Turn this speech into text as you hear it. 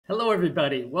Hello,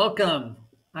 everybody. Welcome.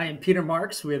 I am Peter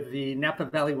Marks with the Napa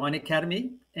Valley Wine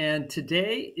Academy, and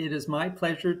today it is my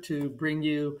pleasure to bring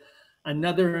you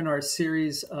another in our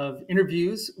series of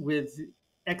interviews with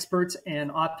experts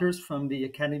and authors from the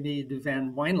Academie du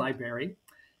Vin Wine Library.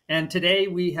 And today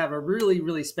we have a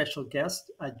really special guest,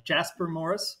 Jasper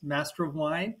Morris, Master of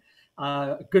Wine,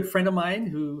 a good friend of mine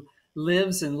who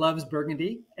lives and loves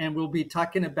Burgundy, and we'll be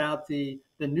talking about the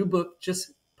new book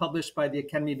just published by the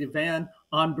Academie du Vin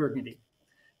on Burgundy.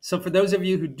 So for those of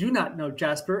you who do not know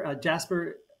Jasper,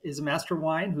 Jasper is a master of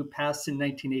wine who passed in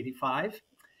 1985.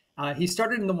 He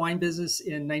started in the wine business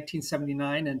in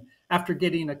 1979, and after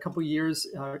getting a couple years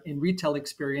in retail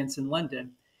experience in London,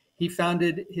 he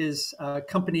founded his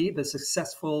company, the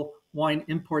successful wine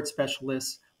import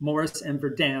specialist Morris and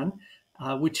Verdun,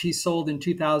 which he sold in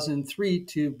 2003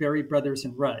 to Berry Brothers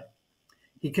and Rudd.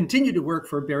 He continued to work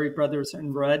for Berry Brothers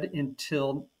and Rudd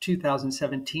until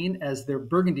 2017 as their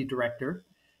Burgundy director.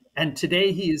 And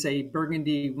today he is a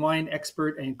Burgundy wine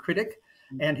expert and critic.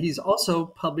 And he's also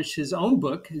published his own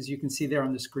book, as you can see there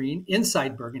on the screen,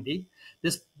 Inside Burgundy.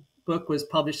 This book was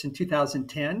published in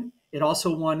 2010. It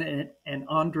also won an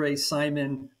Andre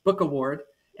Simon Book Award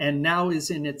and now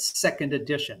is in its second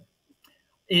edition.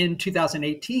 In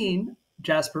 2018,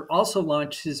 Jasper also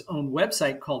launched his own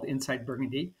website called Inside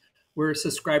Burgundy, where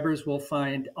subscribers will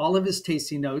find all of his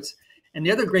tasting notes. And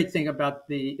the other great thing about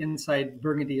the Inside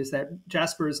Burgundy is that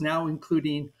Jasper is now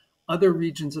including other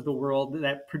regions of the world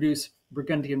that produce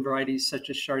Burgundian varieties such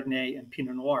as Chardonnay and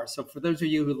Pinot Noir. So for those of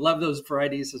you who love those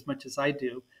varieties as much as I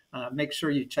do, make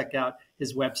sure you check out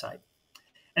his website.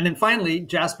 And then finally,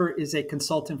 Jasper is a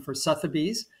consultant for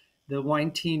Sotheby's, the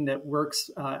wine team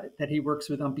that he works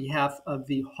with on behalf of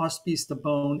the Hospice de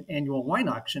Beaune annual wine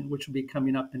auction, which will be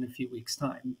coming up in a few weeks'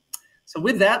 time. So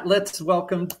with that, let's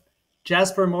welcome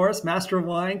Jasper Morris, Master of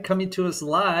Wine, coming to us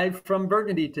live from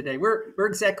Burgundy today. Where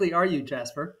exactly are you,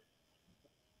 Jasper?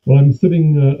 Well, I'm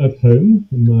sitting at home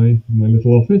in my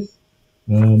little office.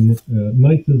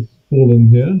 Night has fallen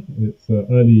here. It's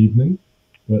early evening,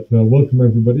 but welcome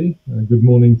everybody. Good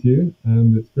morning to you,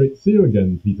 and it's great to see you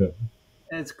again, Peter.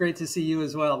 It's great to see you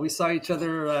as well. We saw each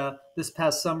other this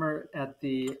past summer at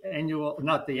the annual,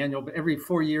 not the annual, but every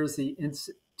 4 years, the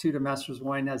Institute of Masters of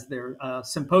Wine has their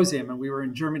symposium, and we were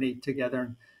in Germany together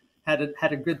and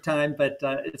had a good time. But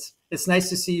it's nice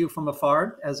to see you from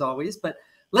afar, as always. But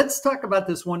let's talk about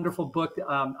this wonderful book.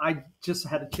 I just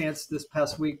had a chance this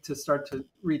past week to start to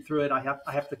read through it. I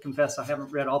have to confess I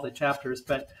haven't read all the chapters,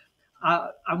 but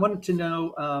I wanted to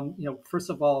know, first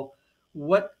of all,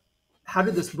 how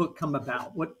did this book come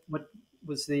about? What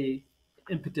was the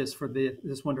impetus for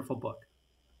this wonderful book?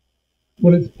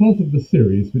 Well, it's part of the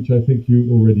series, which I think you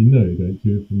already know, don't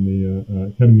you, from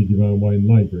the Academie du Vin Wine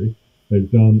Library. They've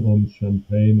done on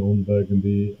Champagne, on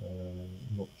Burgundy,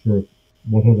 not sure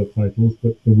what other titles,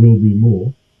 but there will be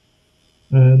more.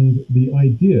 And the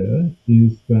idea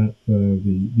is that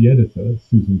the editor,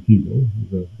 Susan Kegel,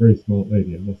 is a very smart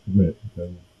lady, I must admit,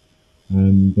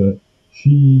 and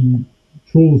she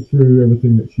trawls through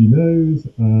everything that she knows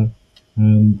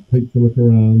and takes a look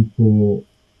around for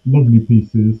lovely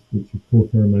pieces which have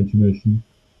caught her imagination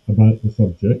about the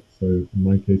subject, so in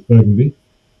my case Burgundy,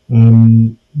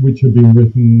 which have been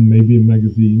written maybe in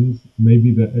magazines,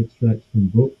 maybe they're extracts from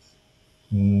books,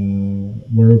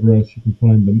 wherever else you can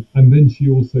find them. And then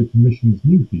she also commissions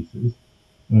new pieces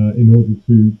in order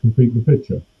to complete the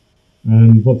picture.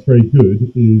 And what's very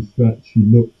good is that she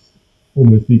looks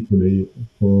almost equally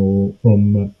for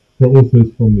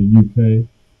authors from the UK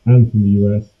and from the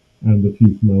US and a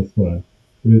few from elsewhere.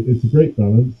 It's a great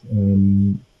balance,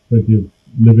 plenty of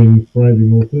living,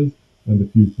 thriving authors and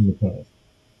a few from the past.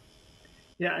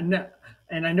 Yeah,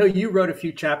 and I know you wrote a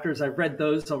few chapters. I've read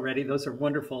those already. Those are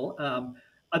wonderful.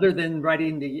 Other than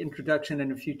writing the introduction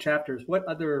and a few chapters, what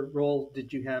other role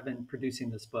did you have in producing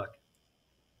this book?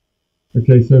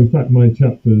 Okay, so in fact my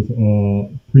chapters are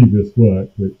previous work,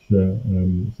 which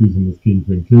Susan was keen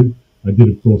to include. I did,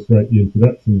 of course, write the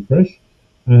introduction fresh,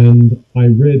 and I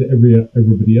read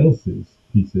everybody else's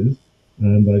pieces,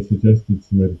 and I suggested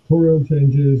some editorial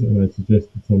changes, and I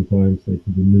suggested sometimes they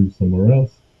could be moved somewhere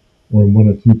else, or in one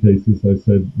or two cases I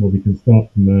said, well, we can start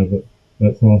from there, but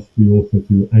let's ask the author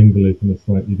to angle it in a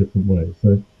slightly different way.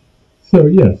 So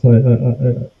yes, I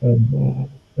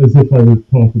as if I was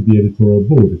part of the editorial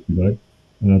board, if you like,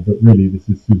 but really this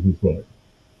is Susan's work.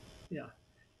 Yeah,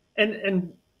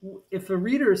 and if a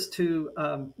reader is to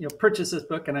purchase this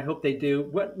book, and I hope they do,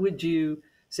 what would you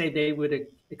say they would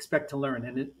expect to learn?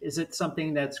 And is it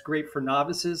something that's great for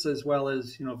novices as well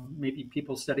as maybe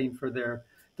people studying for their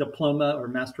diploma or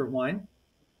Master of Wine?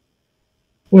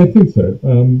 Well, I think so.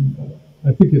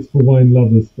 I think it's for wine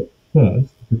lovers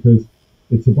first, because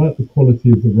it's about the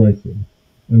quality of the writing,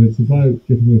 and it's about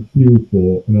getting a feel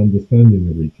for and understanding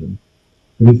a region.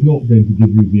 But it's not going to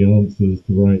give you the answers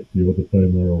to write for your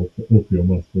diploma or for your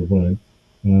Master of Wine.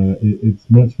 It's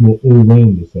much more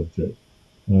all-round the subject.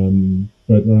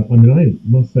 But I mean, I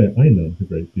must say I learned a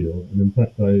great deal, and in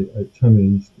fact, I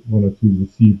challenged one or two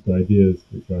received ideas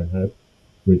which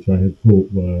I had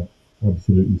thought were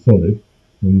absolutely solid,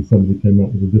 and somebody came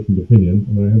up with a different opinion,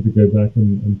 and I had to go back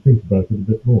and think about it a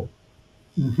bit more.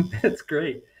 That's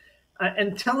great.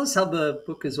 And tell us how the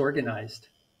book is organized.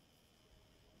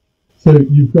 So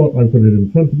I've got it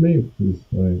in front of me, which is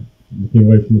looking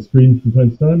away from the screen from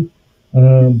time to time.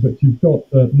 But you've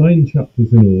got 9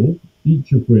 chapters in all,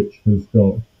 each of which has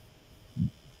got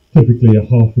typically a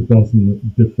half a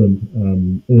dozen different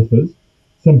authors.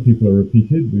 Some people are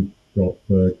repeated. We've got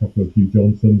a couple of Hugh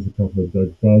Johnsons, a couple of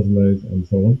Doug Barzilais, and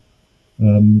so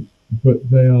on. But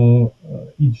they are,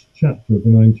 each chapter of the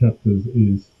 9 chapters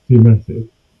is thematic,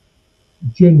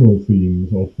 general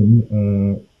themes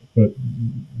often, but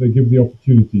they give the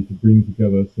opportunity to bring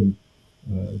together some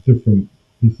different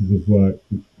pieces of work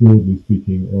which, broadly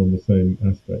speaking, are on the same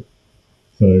aspect.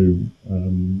 So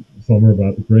some are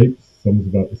about the grapes, some is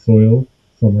about the soil,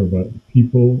 some are about the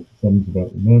people, some is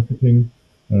about the marketing,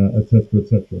 etc.,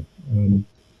 etc.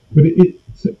 But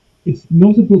it's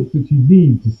not a book that you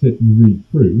need to sit and read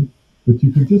through, but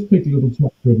you can just take a little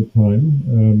chapter at a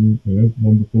time,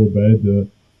 one before bed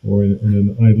or in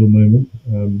an idle moment.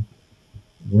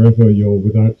 Wherever you're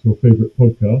without your favorite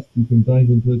podcast, you can dive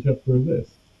into a chapter of this.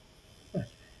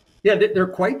 Yeah, they're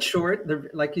quite short. They're,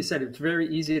 like you said, it's very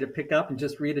easy to pick up and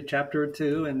just read a chapter or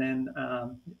two, and then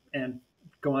and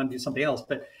go on and do something else.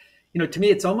 But to me,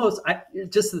 it's almost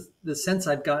just the sense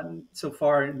I've gotten so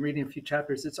far in reading a few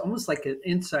chapters. It's almost like an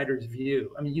insider's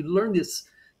view. I mean, you learn these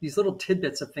little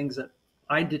tidbits of things that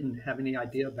I didn't have any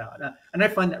idea about, and I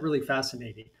find that really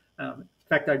fascinating. In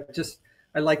fact,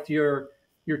 I liked your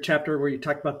chapter where you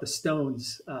talked about the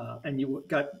stones, and you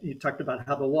talked about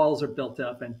how the walls are built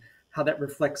up and how that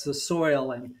reflects the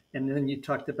soil, and then you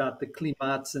talked about the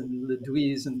climats and the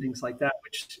douys and things like that,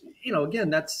 which again,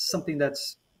 that's something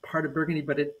that's part of Burgundy,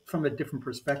 but from a different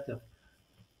perspective.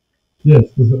 Yes,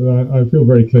 I feel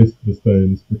very close to the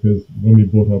stones, because when we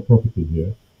bought our property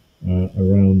here,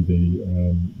 around the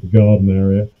garden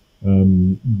area,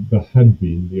 there had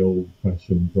been the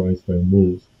old-fashioned dry stone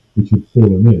walls which had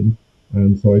fallen in,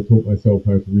 and so I taught myself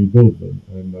how to rebuild them,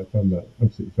 and I found that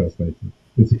absolutely fascinating.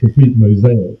 It's a complete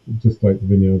mosaic, just like the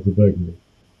vineyards of Burgundy.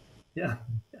 Yeah,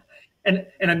 and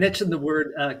I mentioned the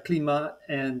word climat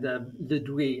and le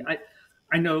douai.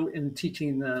 I know in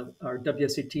teaching our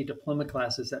WSET diploma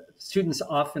classes that students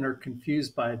often are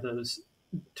confused by those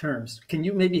terms. Can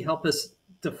you maybe help us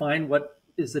define what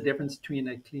is the difference between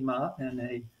a climat and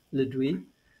a le douai?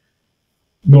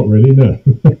 Not really, no.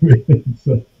 It is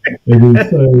so.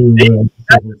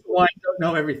 That's why I don't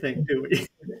know everything, do we?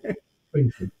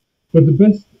 Thank you. But the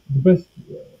best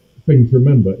thing to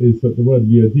remember is that the word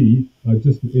lieu-dit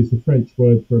is the French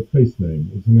word for a place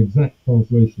name. It's an exact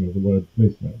translation of the word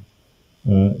place name.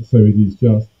 So it is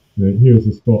just, here's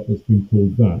a spot that's been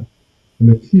called that. And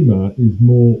the climat is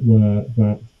more where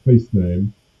that place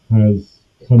name has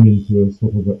come into a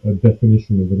sort of a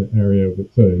definition of an area of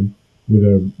its own with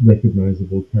a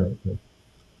recognizable character.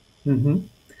 Mm-hmm.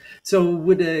 So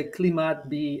would a climat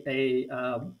be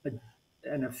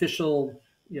an official,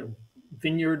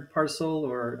 vineyard parcel,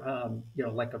 or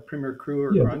like a Premier Cru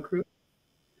or Grand Cru?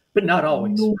 But not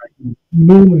always, right?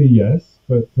 Normally, yes,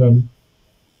 but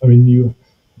I mean,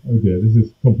 oh dear, this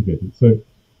is complicated. So,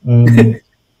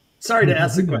 sorry to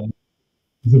ask the question.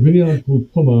 There's a vineyard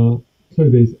called Thomas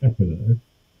Clodes Epineux,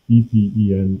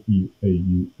 Epeneaux,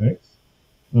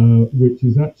 which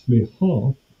is actually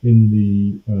half in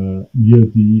the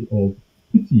lieu-dit of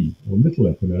Petit or Little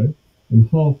Epineux, and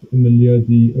half in the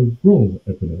lieu-dit of Grand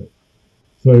Epineux.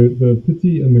 So the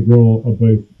Petit and the Grand are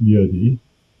both lieu-dit,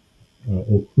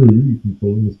 or Cru, you can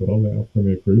call them as well. They are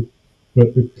Premier Cru.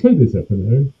 But the Clodes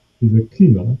Epineux is a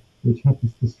climat which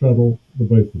happens to straddle the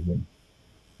both of them.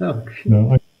 Oh. Now,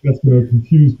 I think that's going to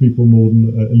confuse people more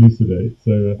than elucidate.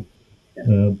 So,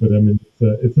 but I mean,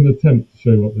 it's an attempt to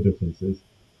show what the difference is.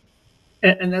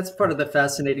 And that's part of the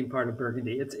fascinating part of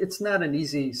Burgundy. It's not an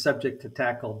easy subject to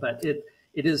tackle, but it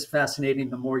is fascinating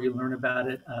the more you learn about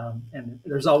it, and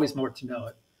there's always more to know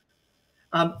it.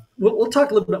 We'll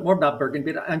talk a little bit more about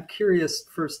Burgundy, but I'm curious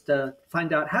first to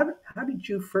find out how did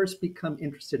you first become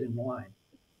interested in wine?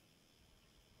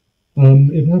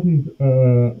 It happened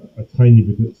a tiny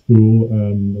bit at school,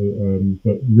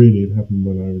 but really it happened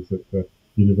when I was at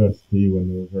university, when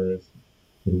there were various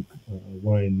sort of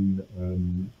wine.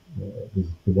 There's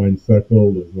the wine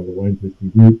circle. There's another wine tasting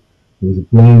group. There was a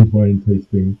blind wine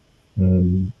tasting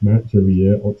match every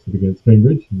year, Oxford against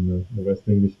Cambridge in the West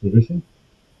English tradition.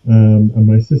 And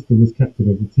my sister was captain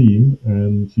of the team,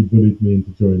 and she bullied me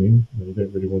into joining. You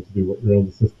don't really want to do what your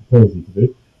elder sister tells you to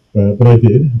do, but I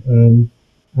did.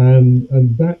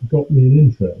 And that got me an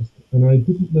interest, and I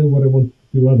didn't know what I wanted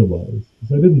to do otherwise,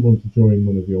 because I didn't want to join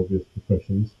one of the obvious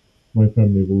professions. My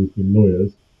family have always been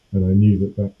lawyers, and I knew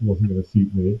that that wasn't going to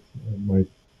suit me.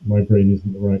 My brain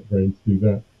isn't the right brain to do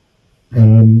that.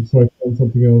 So I found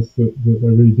something else that I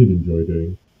really did enjoy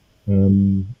doing.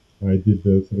 I did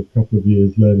a sort of couple of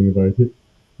years learning about it,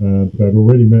 but I'd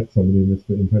already met somebody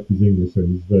in fact he's English, so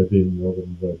he's Verdin rather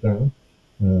than Verdun.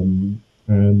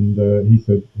 And he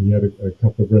said he had a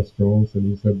couple of restaurants, and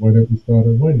he said, why don't we start a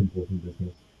wine importing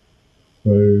business?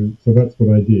 So that's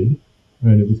what I did,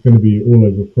 and it was going to be all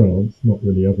over France, not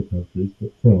really other countries,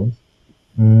 but France.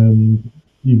 And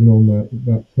even on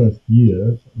that first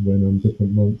year, when on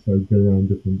different months I would go around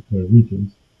different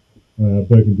regions,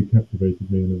 Burgundy captivated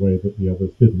me in a way that the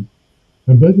others didn't.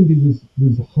 And Burgundy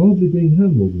was hardly being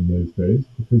handled in those days,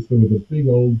 because there were the big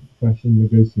old-fashioned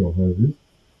negociant houses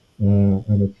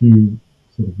and a few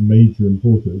sort of major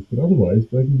importers, but otherwise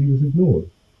Burgundy was ignored.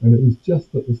 And it was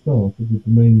just at the start of the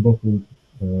domain bottled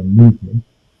movement.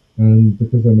 And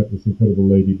because I met this incredible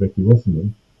lady, Becky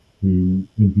Wasserman, who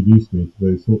introduced me to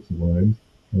those sorts of wines,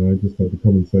 and I just had the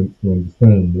common sense to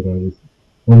understand that I was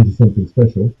onto something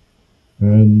special.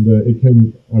 And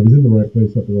I was in the right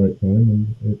place at the right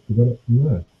time, and it developed from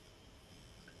there.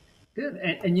 Good.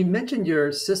 And you mentioned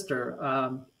your sister.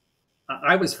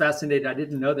 I was fascinated. I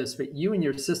didn't know this, but you and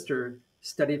your sister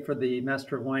studied for the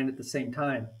Master of Wine at the same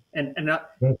time. And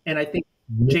I think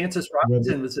Jancis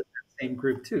Robinson was in that same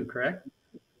group too, correct?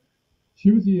 She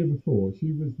was a year before.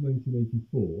 She was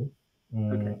 1984.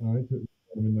 Okay. I took the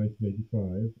exam in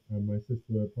 1985, and my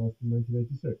sister passed in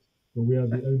 1986. But we are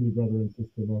the only brother and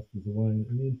sister Masters of Wine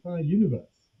in the entire universe.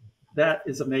 That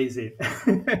is amazing.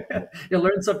 You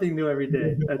learn something new every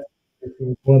day.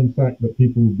 It's one fact that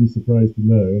people would be surprised to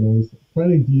know, and I was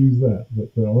planning to use that, but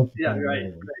I'll have to Yeah,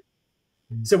 right.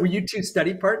 So were you two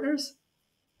study partners?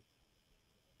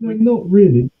 No, not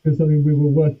really, because I mean we were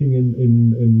working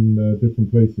in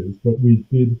different places, but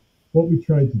what we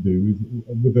tried to do is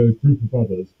with a group of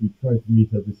others, we tried to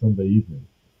meet every Sunday evening.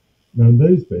 Now in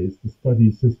those days, the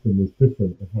study system was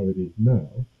different to how it is now,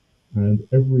 and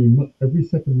every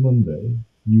second Monday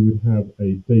you would have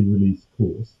a day release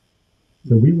course.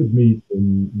 So we would meet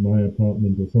in my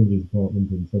apartment or somebody's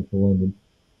apartment in central London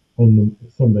on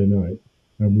the Sunday night,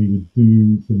 and we would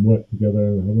do some work together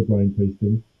and have a blind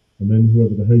tasting, and then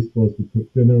whoever the host was would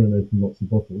cook dinner and open lots of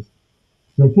bottles.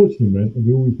 So unfortunately meant that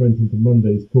we always went into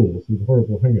Monday's course with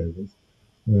horrible hangovers.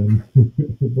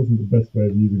 It wasn't the best way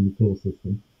of using the course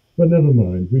system, but never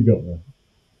mind, we got there.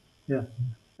 Yeah,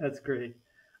 that's great.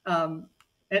 And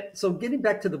so getting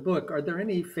back to the book, are there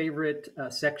any favorite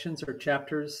sections or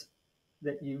chapters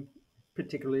that you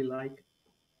particularly like?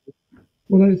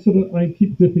 Well, I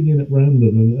keep dipping in at random,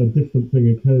 and a different thing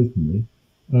occurs to me.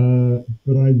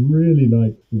 But I really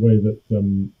like the way that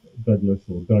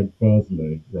Doug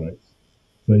Barzelay writes.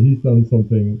 So he's done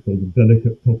something called A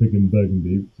Delicate Topic in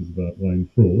Burgundy, which is about wine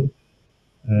fraud.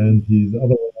 And his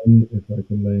other one, if I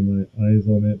can lay my eyes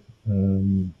on it,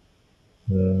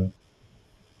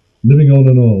 Living On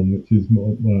and On, which is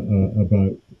more,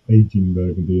 about aging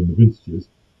Burgundy in the vintages.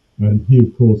 And he,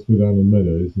 of course, with Alan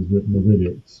Meadows, has written a really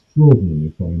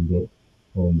extraordinarily fine book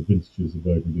on the vintages of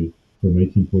Burgundy from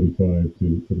 1845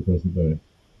 to the present day.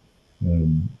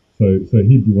 So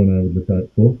he'd be one I would look out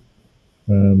for.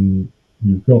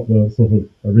 You've got the sort of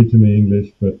originally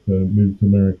English but moved to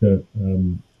America,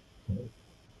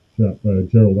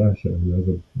 Gerald Asher, who has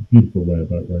a beautiful way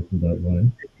about writing about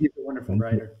wine. He's a wonderful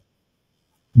writer.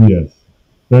 Yes.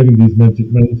 Burgundy's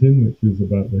Magic Mountain, which is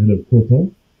about the Hill of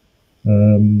Courton.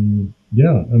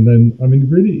 Yeah, and then, I mean,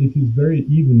 really, it is very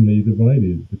evenly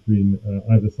divided between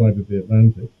either side of the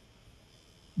Atlantic.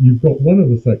 You've got one of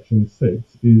the sections,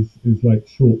 6, is like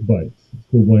short bites. It's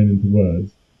called Wine into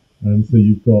Words. And so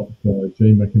you've got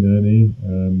Jay McInerney,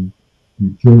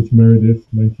 George Meredith,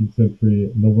 19th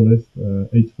century novelist,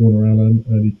 H. Warner Allen,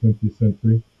 early 20th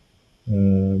century,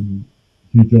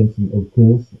 Hugh Johnson, of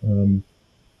course,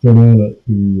 John Arlott,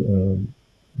 who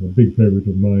a big favourite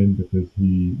of mine because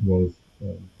he was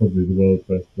probably the world's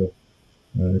best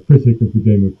critic of the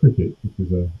game of cricket, which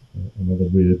is another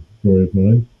weird joy of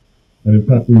mine. And in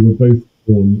fact, we were both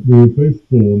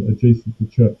born adjacent to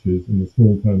churches in the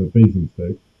small town of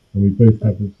Basingstoke, and we both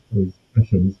had as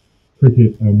passions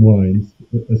cricket and wines,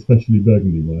 especially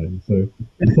Burgundy wine. So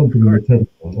there's something in the terroir,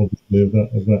 obviously, of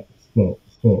that spot.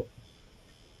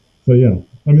 So yeah,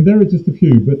 I mean, there are just a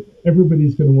few, but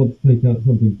everybody's going to want to take out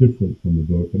something different from the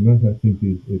book, and that I think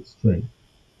is its strength.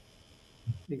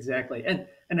 Exactly, and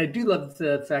I do love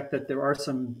the fact that there are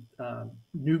some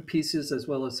new pieces as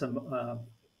well as some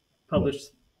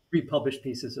published, republished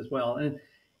pieces as well, and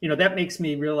that makes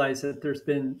me realize that there's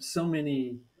been so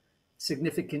many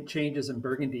significant changes in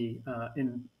Burgundy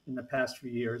in the past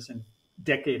few years and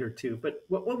decade or two. But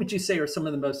what would you say are some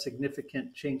of the most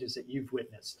significant changes that you've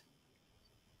witnessed?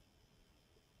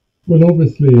 Well,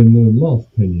 obviously, in the last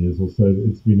 10 years or so,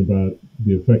 it's been about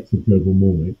the effects of global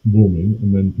warming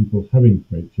and then people having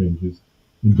to make changes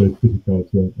in both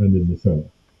viticulture and in the cellar.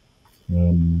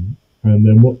 And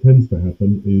then what tends to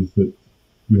happen is that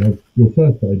you have your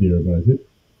first idea about it,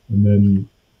 and then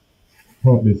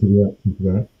partly as a reaction to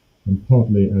that, and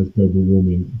partly as global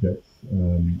warming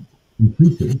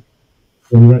increases,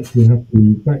 then you actually have to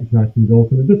backtrack and go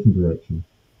off in a different direction.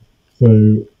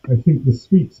 So I think the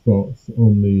sweet spots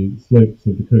on the slopes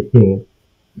of the Côte d'Or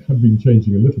have been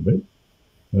changing a little bit.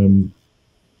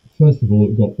 First of all,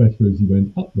 it got better as you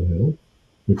went up the hill,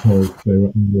 because there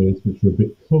were areas which were a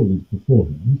bit cold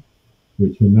beforehand,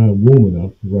 which are now warm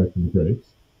enough to ripen the grapes.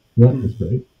 So that was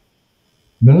great.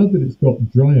 Now that it's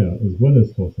got drier as well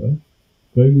as hotter,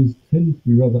 those tend to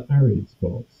be rather arid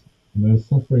spots, and they're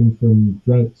suffering from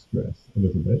drought stress a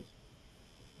little bit.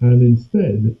 And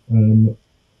instead,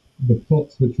 the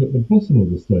plots which are at the bottom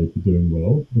of the slope are doing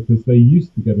well, because they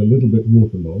used to get a little bit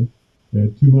waterlogged, they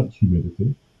had too much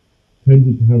humidity,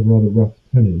 tended to have rather rough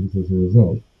tannins as a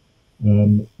result,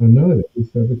 and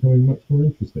nowadays they're becoming much more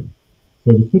interesting.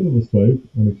 So the foot of the slope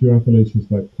and a few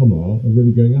appellations like Pomar are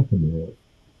really going up in the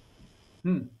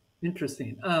world.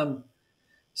 Interesting.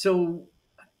 So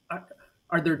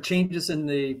are there changes in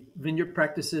the vineyard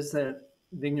practices that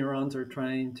vignerons are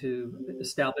trying to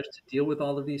establish to deal with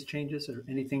all of these changes, or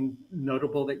anything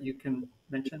notable that you can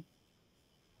mention?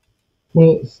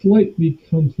 Well, slightly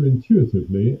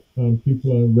counterintuitively,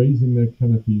 people are raising their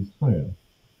canopies higher.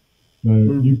 Now,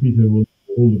 you, Peter, will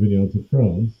know all the vineyards of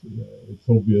France. It's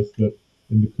obvious that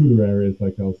in the cooler areas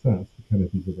like Alsace, the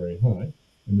canopies are very high,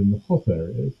 and in the hot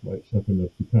areas like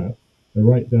Châteauneuf-du-Pape, they're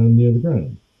right down near the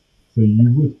ground. So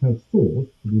you would have thought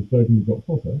that as Burgundy got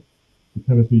hotter, the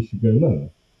canopy should go lower.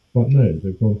 But no,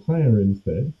 they've gone higher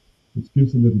instead, which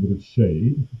gives a little bit of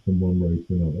shade from one row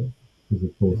to another, because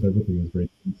of course everything is very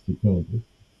densely planted.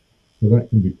 So that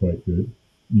can be quite good.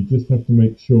 You just have to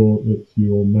make sure that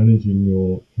you're managing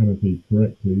your canopy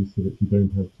correctly so that you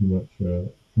don't have too much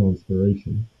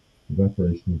transpiration,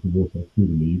 evaporation of the water through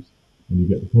the leaves, and you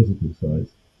get the positive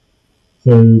sides.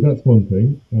 So that's one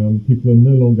thing. People are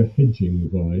no longer hedging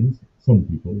the vines. Some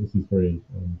people, this is very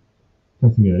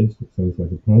cutting edge, it sounds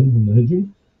like a pun on the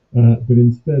hedging, but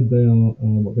instead they are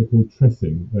what they call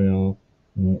tressing. They are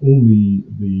all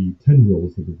the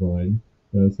tendrils of the vine,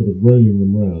 sort of rolling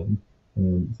them round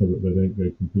so that they don't go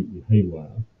completely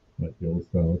haywire, like the old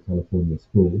style California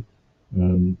sprawl.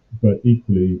 But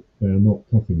equally, they are not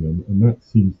cutting them, and that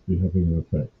seems to be having an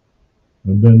effect.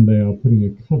 And then they are putting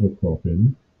a cover crop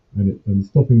in, and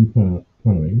stopping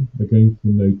ploughing. They're going for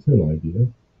the no-till idea,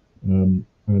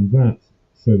 and that,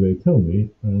 so they tell me,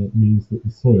 means that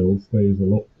the soil stays a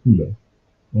lot cooler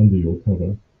under your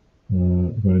cover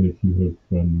than if you have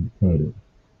ploughed it.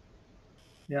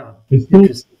 Yeah. It's still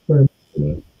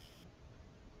experimental.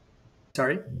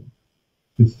 Sorry?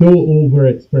 It's still all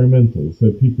very experimental,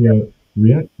 so people are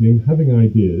reacting, having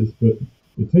ideas, but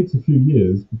it takes a few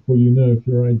years before you know if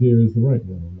your idea is the right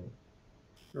one or not.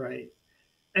 Right.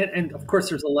 And of course,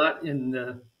 there's a lot in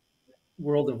the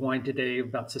world of wine today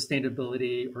about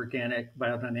sustainability, organic,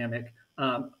 biodynamic.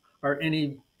 Are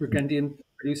any Burgundian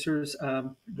producers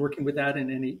working with that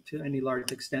to any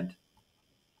large extent?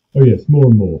 Oh yes, more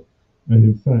and more. And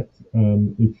in fact,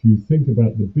 if you think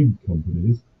about the big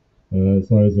companies,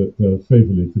 so I was at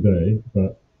Faverly today,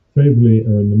 but Faverly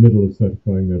are in the middle of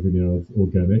certifying their vineyards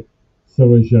organic.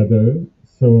 So are Jadot,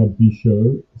 so are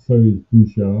Bichot, so is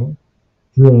Bouchard.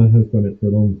 Drouin has done it for a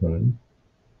long time.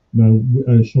 Now,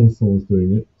 Chanson's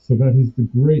doing it. So that is the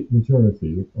great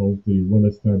majority of the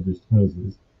well-established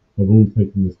houses have all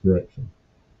taken this direction.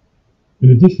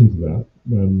 In addition to that,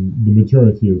 the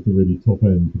majority of the really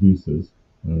top-end producers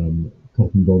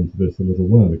cottoned on to this a little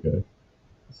while ago.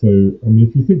 So, I mean,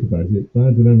 if you think about it,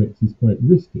 biodynamics is quite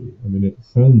risky. I mean, it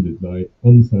sounded like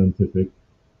unscientific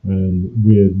and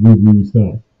weird woo-woo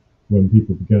stuff when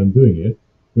people began doing it,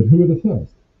 but who were the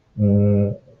first?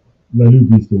 La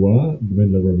Louise de Loire,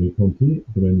 Domaine La Romée-Conti,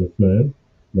 Domaine La Flève,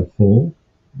 La Font,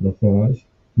 Lafarge,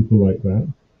 people like that.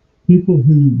 people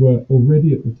who were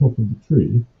already at the top of the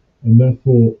tree and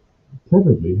therefore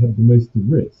probably had the most at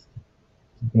risk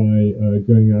by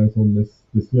going out on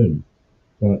this limb.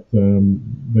 But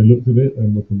they looked at it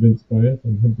and were convinced by it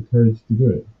and had the courage to do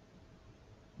it.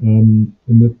 In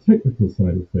the technical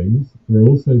side of things, we're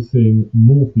also seeing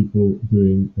more people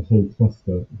doing the whole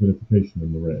cluster vinification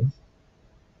in the res,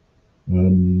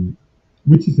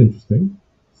 which is interesting.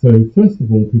 So first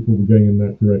of all, people were going in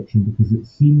that direction because it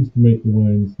seems to make the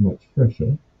wines much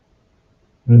fresher,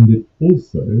 and it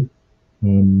also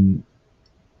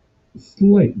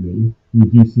slightly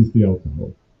reduces the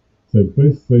alcohol. So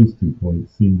both those 2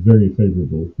 points seem very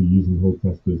favourable for using whole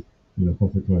clusters in a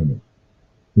hotter climate.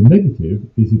 The negative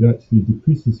is it actually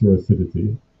decreases your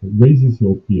acidity, it raises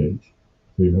your pH,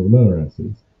 so you have lower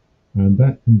acids, and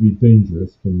that can be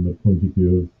dangerous from the point of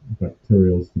view of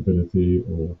bacterial stability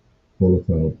or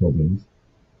volatile problems.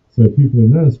 So people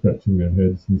are now scratching their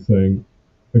heads and saying,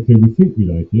 okay, we think we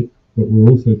like it, but we're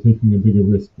also taking a bigger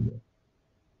risk with it.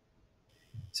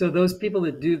 So those people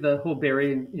that do the whole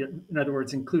berry, in other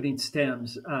words, including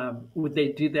stems, would they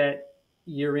do that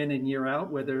year in and year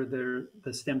out, whether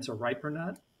the stems are ripe or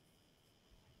not?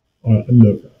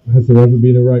 Look, has there ever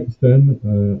been a ripe stem?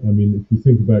 I mean, if you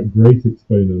think about great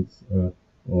exponents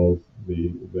of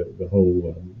the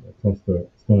whole cluster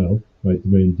style, like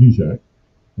Domaine Dujac,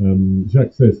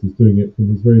 Jacques Sess was doing it from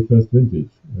his very first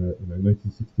vintage,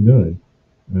 1969,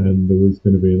 and there was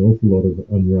going to be an awful lot of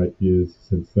unripe years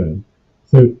since then.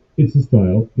 So it's a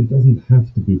style. It doesn't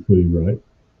have to be fully ripe.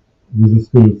 There's a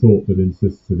school of thought that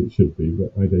insists that it should be,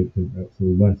 but I don't think that's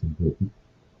all that important.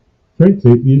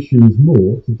 Frankly, the issue is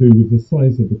more to do with the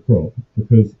size of the crop,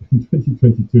 because in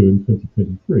 2022 and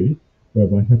 2023, where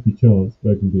by happy chance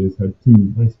Burgundy has had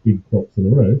two nice big crops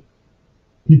in a row,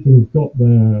 people have got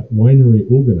their winery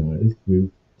organised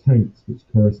with tanks which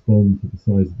correspond to the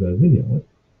size of their vineyard,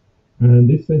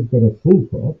 and if they've got a full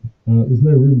crop, there's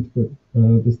no room to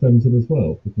put the stems in as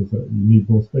well, because you need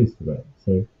more space for that.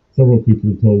 So several people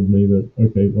have told me that,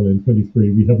 okay, well in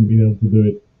 23 we haven't been able to do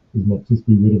it as much as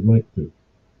we would have liked to.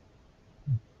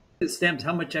 The stems,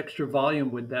 how much extra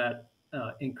volume would that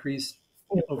increase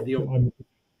over the year?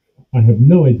 I have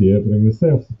no idea, but I'm going to say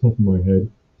off the top of my head,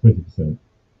 20%.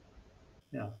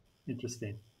 Yeah,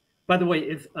 interesting. By the way,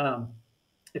 if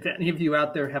any of you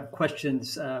out there have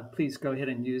questions, please go ahead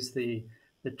and use the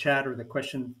chat or the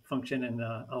question function, and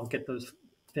I'll get those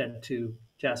fed to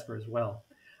Jasper as well.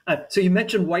 So you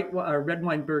mentioned red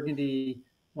wine Burgundy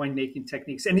winemaking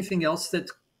techniques. Anything else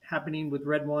that's happening with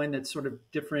red wine that's sort of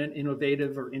different,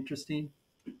 innovative, or interesting?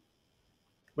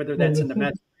 Whether that's in the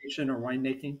maturation or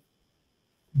winemaking?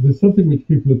 There's something which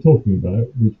people are talking about,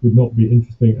 which would not be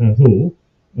interesting at all,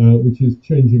 which is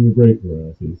changing the grape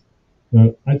varieties.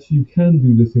 Now, actually, you can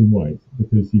do this in white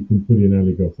because you can put in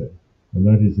aligoté, and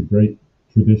that is a great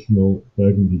traditional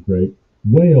Burgundy grape,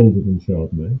 way older than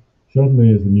Chardonnay.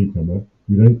 Chardonnay is a newcomer.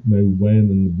 We don't know when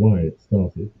and why it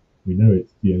started. We know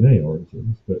its DNA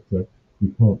origins, but we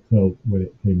can't tell when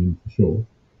it came in for sure.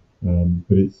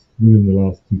 But it's within the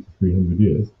last 200 to 300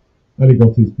 years.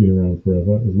 Aligoté's been around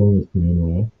forever, as long as Pinot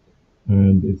Noir,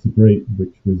 and it's a grape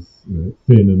which was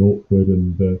thin and awkward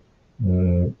and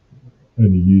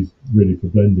only used really for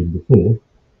blending before.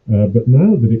 But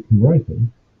now that it can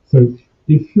ripen, so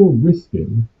if you're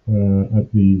risking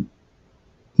at the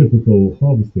typical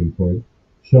harvesting point,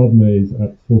 Chardonnay's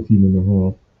at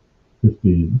 14.5,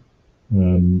 15,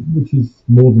 which is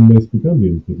more than most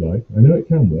Burgundians would like. I know it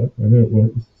can work. I know it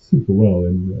works super well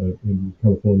in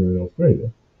California and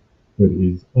Australia, but it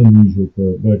is unusual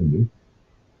for Burgundy.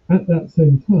 At that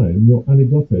same time, your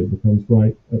aligoté becomes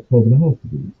ripe at 12.5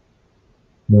 degrees.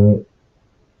 Now,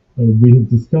 we have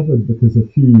discovered, because a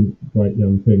few bright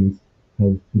young things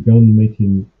have begun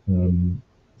making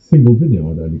single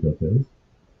vineyard aligotés,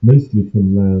 mostly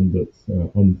from land that's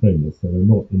unfamous, so they're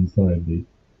not inside the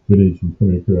village and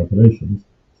Premier Cru appellations,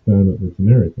 it's down at the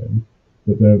generic end,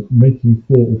 but they're making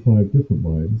 4 or 5 different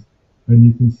wines, and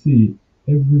you can see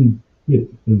every bit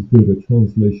as good a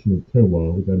translation of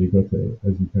terroir with aligoté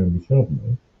as you can with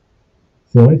Chardonnay.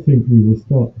 So I think we will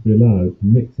start to be allowed to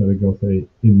mix aligoté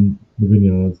in the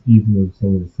vineyards, even of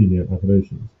some of the senior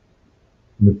appellations.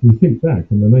 And if we think back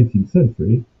in the 19th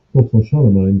century,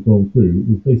 Charlemagne Grand Cru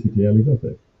was basically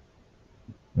aligoté,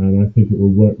 and I think it will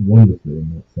work wonderfully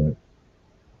in that site.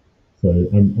 So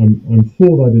I'm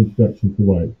for that introduction to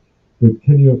white, but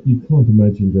you can't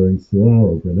imagine growing Syrah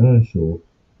or Grenache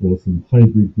or some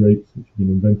hybrid grapes which have been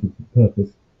invented for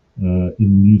purpose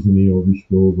in Musigny or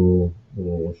Richebourg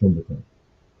or Chambertin.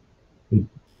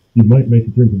 You might make a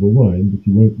drinkable wine, but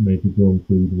you won't make a Grand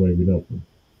Cru the way we love them.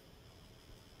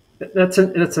 That's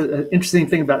an interesting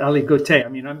thing about aligoté. I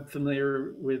mean, I'm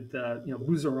familiar with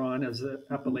Bouzeron as an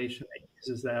appellation that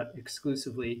uses that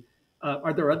exclusively.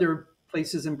 Are there other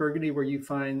places in Burgundy where you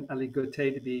find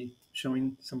aligoté to be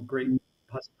showing some great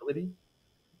possibility?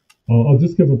 I'll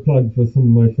just give a plug for some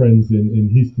of my friends in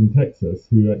Houston, Texas,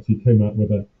 who actually came out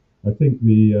with I think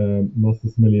the Master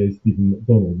Sommelier Stephen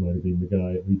McDonald might have been the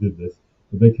guy who did this,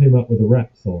 but they came up with a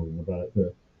rap song about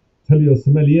tell your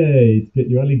sommelier to get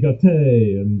you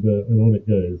aligoté, and on it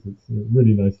goes. It's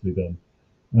really nicely done.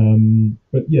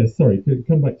 But yes, sorry,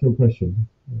 come back to your question.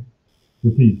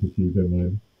 Repeat if you don't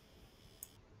mind.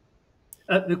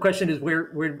 The question is,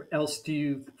 where else do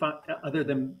you find, other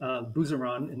than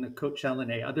Bouzeron in the Côte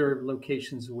Chalonnais, other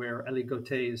locations where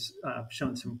aligoté has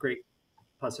shown some great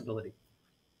possibility?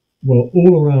 Well,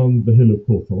 all around the hill of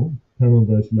Courton,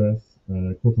 Caron-Vergelès,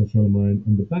 Courton-Charlemagne,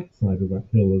 and the backside of that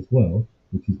hill as well,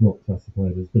 which is not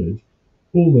classified as village,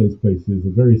 all those places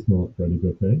are very smart for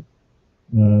aligoté.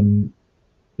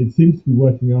 It seems to be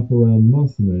working up around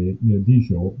Marcenay near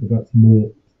Dijon, but that's more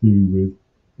to do with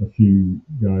a few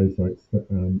guys like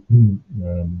Sylvain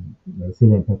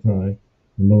Pataille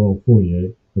and Laurent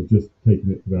Fournier have just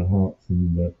taken it to their hearts,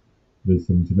 and there's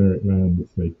some generic land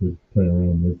which they could play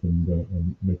around with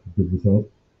and make a good result.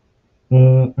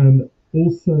 And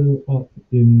also up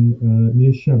in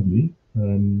near Chablis,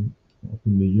 up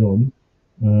in the Yonne,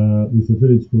 there's a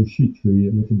village called Chitry,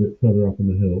 a little bit further up on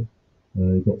the hill.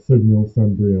 You've got Sauvignon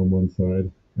Saint-Brie on one side,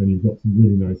 and you've got some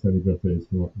really nice aligotés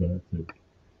from up there too.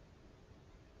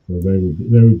 So they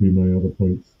would be my other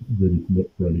points really to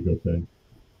look for aligoté.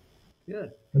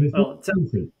 Good. And it's not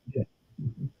expensive. Yeah.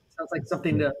 Sounds like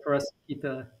something for us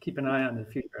to keep an eye on in the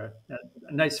future.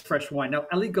 A nice fresh wine. Now,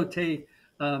 aligoté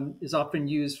is often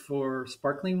used for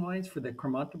sparkling wines for the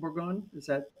Cremant de Bourgogne. Is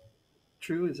that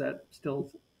true? Is that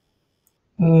still?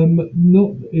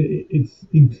 Not. It's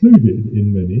included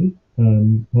in many,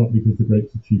 partly because the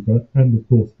grapes are cheaper, and of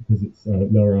course because it's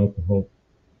lower alcohol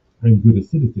and good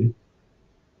acidity.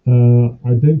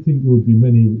 I don't think there would be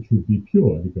many which would be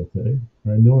pure aligoté.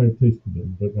 I know I've tasted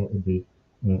them, but that would be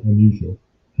unusual.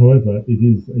 However, it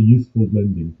is a useful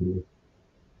blending tool.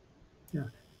 Yeah.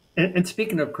 And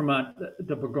speaking of Cremant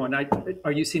de Bourgogne,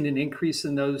 are you seeing an increase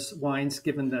in those wines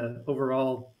given the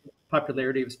overall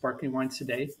popularity of sparkling wines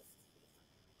today?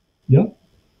 Yeah.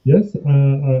 Yes,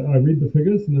 I read the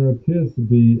figures, and there appears to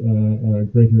be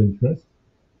greater interest.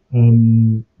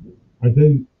 I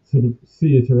don't sort of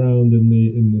see it around in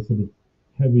the sort of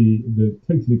the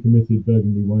totally committed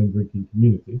Burgundy wine drinking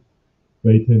community.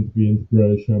 They tend to be into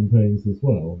grower champagnes as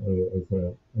well as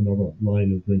another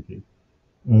line of drinking.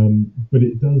 But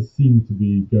it does seem to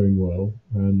be going well,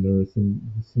 and there are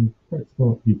some quite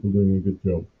smart people doing a good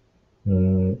job.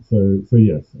 So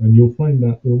yes, and you'll find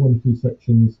that there are one or two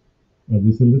sections.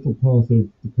 There's a little part of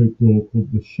the Côte d'Or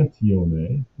called the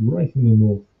Châtillonnais, right in the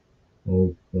north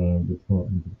of the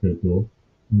department of Côte d'Or,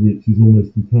 which is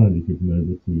almost entirely given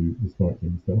over to the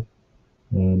sparkling stuff.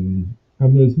 And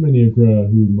there's many a grower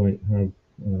who might have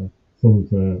some of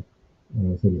their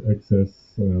sort of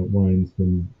excess wines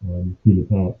from cooler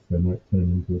parts, they might turn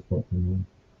into a sparkling wine.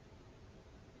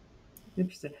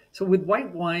 Interesting. So with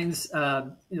white wines,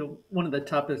 one of the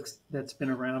topics that's been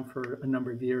around for a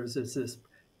number of years is this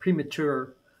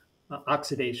premature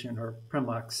oxidation or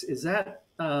premox. Is that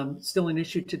still an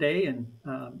issue today? And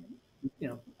I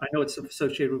know it's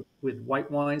associated with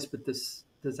white wines, but does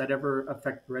that ever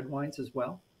affect red wines as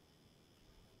well?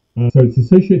 So it's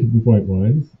associated with white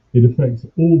wines. It affects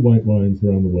all white wines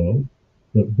around the world,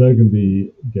 but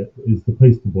Burgundy is the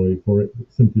poster boy for it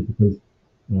simply because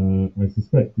I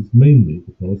suspect it's mainly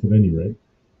because, at any rate,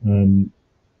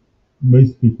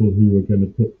 most people who are going to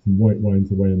put some white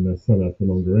wines away in their cellar for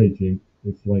longer aging,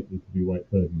 it's likely to be white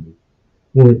Burgundy.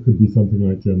 Or it could be something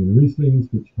like German Rieslings,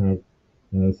 which have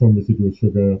some residual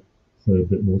sugar, so a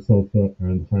bit more sulfur,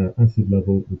 and higher acid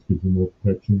level, which gives you more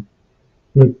protection.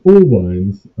 But all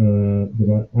wines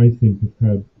that I think have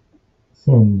had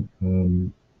some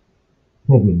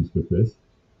problems with this.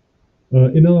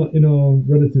 In our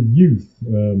relative youth,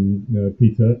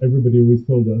 Peter, everybody always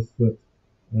told us that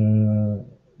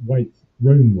white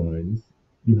Rhone wines,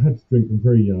 you had to drink them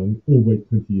very young or wait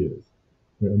 20 years,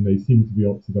 and they seemed to be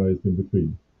oxidized in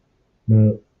between.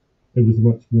 Now, it was a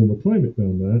much warmer climate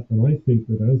down there, and I think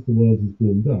that as the world has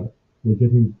warmed up, we're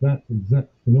getting that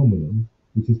exact phenomenon,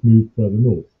 which has moved further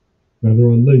north. Now, there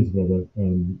are loads of other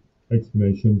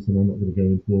explanations, and I'm not going to go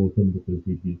into all of them because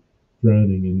we'd be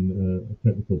drowning in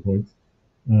technical points.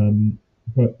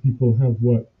 But people have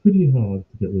worked pretty hard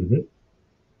to get rid of it.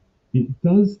 It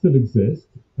does still exist,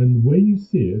 and where you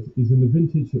see it is in a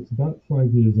vintage that's about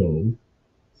 5 years old,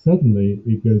 suddenly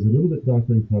it goes a little bit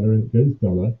darker in color and it goes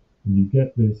duller, and you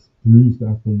get this bruised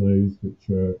apple nose, which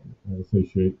I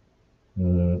associate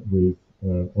with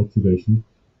oxidation.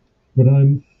 But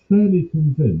I'm fairly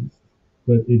convinced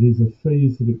that it is a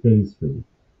phase that it goes through.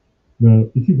 Now,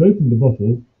 if you've opened the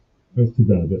bottle, that's too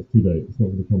bad, that's too late, it's not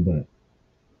going to come back.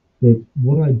 But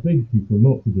what I beg people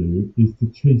not to do is to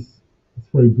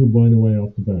throw good wine away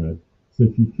after bad. So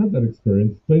if you've had that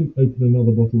experience, don't open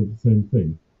another bottle of the same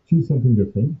thing. Choose something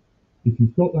different. If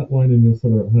you've got that wine in your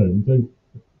cellar at home,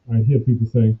 I hear people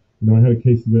saying, I had a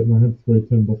case of it and I had to throw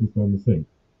 10 bottles down the sink.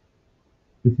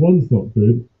 If one's not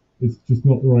good, it's just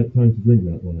not the right time to drink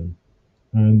that wine.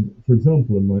 And for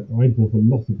example, I bought a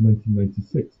lot of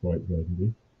 1996 white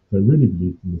Burgundy, so I really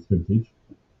believed in this vintage.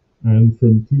 And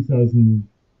from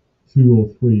 2002 or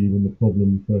 3, when the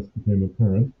problem first became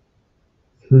apparent,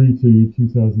 through to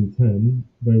 2010,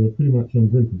 they were pretty much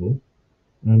undrinkable.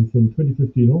 And from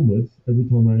 2015 onwards, every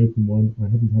time I opened one, I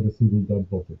haven't had a single dud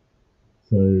bottle.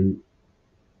 So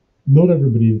not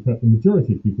everybody, in fact, the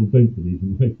majority of people don't believe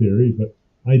in my theory, but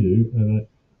I do. And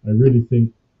I really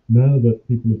think now that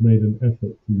people have made an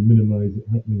effort to minimize it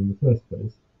happening in the first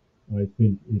place, I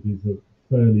think it is a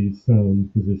fairly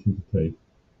sound position to take,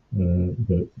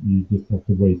 that you just have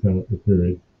to wait out the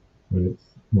period when it's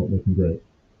not looking great.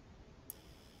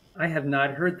 I have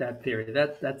not heard that theory.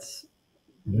 That's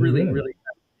really, really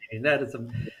fascinating. That is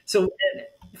so.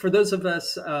 For those of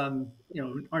us,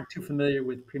 who aren't too familiar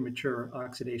with premature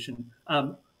oxidation,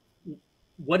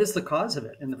 what is the cause of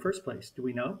it in the first place? Do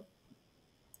we know?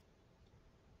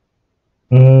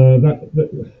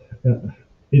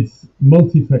 It's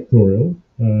multifactorial,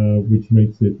 which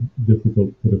makes it difficult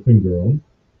to put a finger on.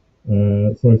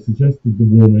 So I've suggested the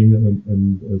warming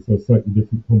and so a slightly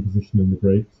different composition in the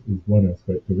grapes is one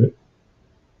aspect of it.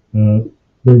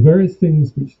 There are various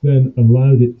things which then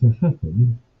allowed it to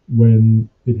happen when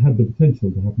it had the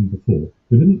potential to happen before.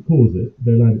 They didn't cause it,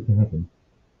 they allowed it to happen.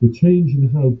 The change in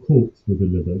how corks were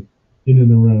delivered in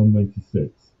and around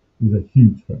 96 is a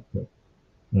huge factor.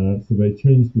 So they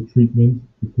changed the treatment.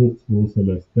 The corks were also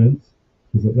less dense,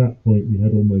 because at that point we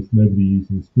had almost nobody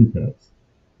using screw caps,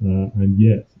 and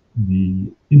yet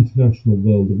the international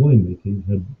world of winemaking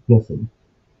had blossomed.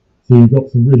 So you've got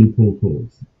some really poor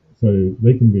corks. So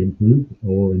they can be improved,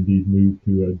 or indeed moved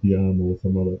to a Diam or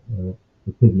some other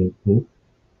equivalent cork,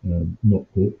 not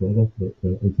cork rather, but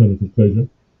alternative closure.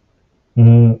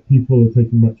 People are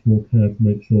taking much more care to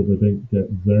make sure they don't get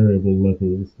variable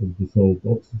levels of dissolved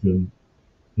oxygen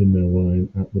in their wine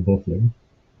at the bottling.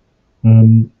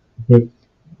 But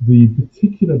the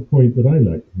particular point that I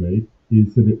like to make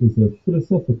is that it was a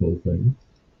philosophical thing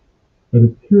at a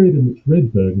period in which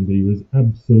red Burgundy was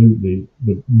absolutely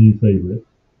the new favourite,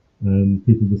 and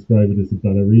people describe it as a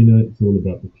ballerina. It's all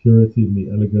about the purity and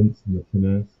the elegance and the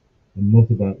finesse, and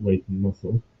not about weight and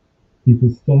muscle. People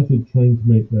started trying to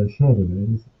make their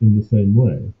Chardonnays in the same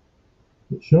way.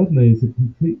 But Chardonnay is a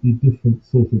completely different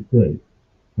sort of grape.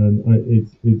 And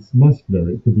it's muscular.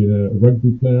 It could be a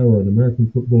rugby player or an American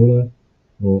footballer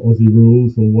or Aussie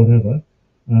rules or whatever.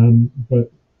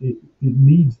 But it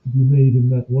needs to be made in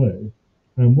that way.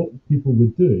 And what people were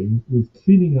doing was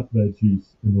cleaning up their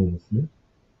juice enormously.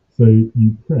 So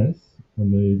you press,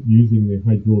 and they're using the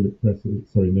hydraulic presses,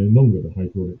 no longer the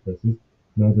hydraulic presses,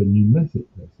 now the pneumatic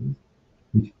presses,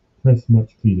 which press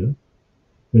much cleaner.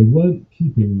 They weren't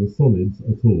keeping the solids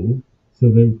at all, so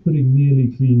they were putting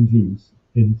nearly clean juice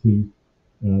into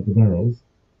the barrels.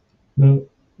 Now,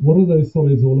 what are those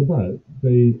solids all about?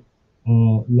 They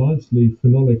are largely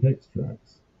phenolic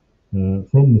extracts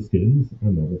from the skins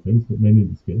and other things, but mainly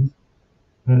the skins.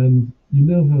 And you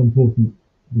know how important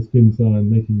the skins are in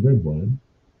making red wine.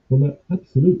 Well, they're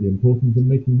absolutely important in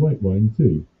making white wine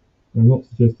too. I'm not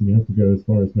suggesting you have to go as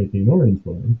far as making an orange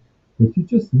wine, but you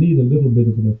just need a little bit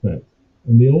of an effect.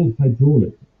 And the old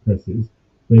hydraulic presses,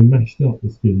 they mashed up the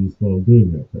skins while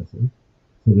doing their pressing,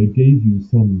 so they gave you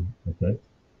some effect.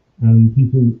 And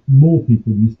more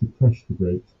people used to crush the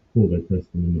grapes before they pressed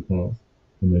them in the past,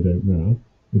 than they don't now.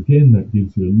 Again, that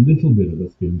gives you a little bit of a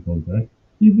skin contact,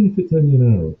 even if it's only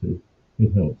an hour or two.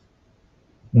 It helps.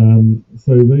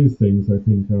 So those things I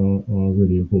think are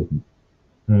really important.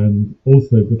 And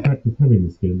also the fact of having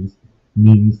the skins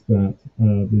means that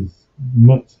there's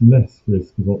much less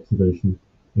risk of oxidation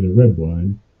in a red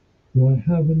wine. Though I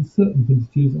have, in certain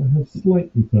vintages, I have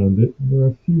slightly found it. There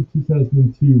are a few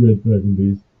 2002 red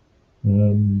Burgundies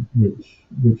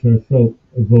which I felt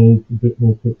evolved a bit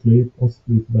more quickly,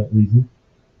 possibly for that reason.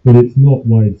 But it's not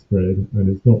widespread, and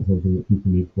it's not something that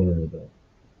people need to worry about.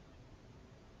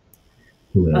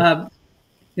 Correct.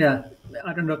 Yeah,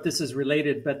 I don't know if this is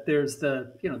related, but there's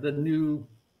the new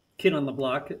kid on the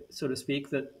block, so to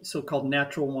speak, that so-called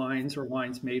natural wines or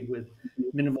wines made with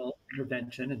minimal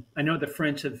intervention. And I know the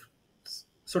French have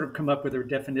sort of come up with their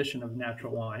definition of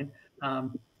natural wine.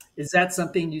 Is that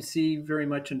something you see very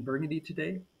much in Burgundy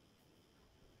today?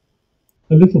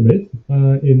 A little bit.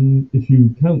 If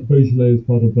you count Beaujolais as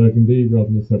part of Burgundy rather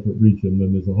than a separate region,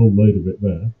 then there's a whole load of it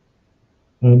there.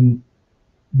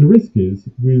 The risk is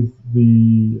with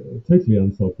the totally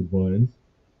unsalted wines,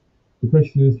 the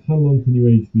question is how long can you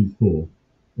age these for?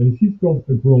 And if you've got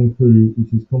a Grand Cru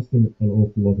which is costing an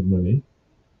awful lot of money,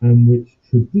 and which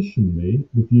traditionally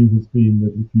the view has been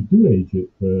that if you do age it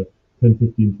for 10,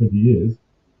 15, 20 years,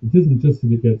 it isn't just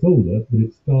that it gets older, but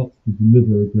it starts to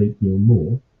deliver a great deal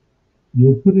more.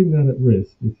 You're putting that at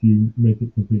risk if you make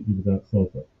it completely without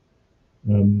sulfur.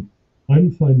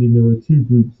 I'm finding there are two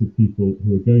groups of people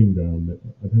who are going down.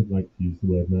 I don't like to use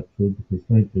the word natural because,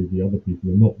 frankly, the other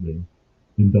people are not being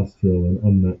industrial and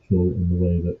unnatural in the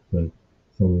way that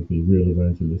some of the real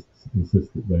evangelists insist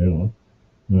that they are.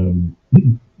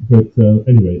 But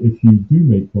anyway, if you do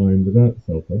make wine without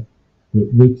sulfur,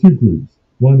 there are two groups.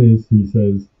 One is who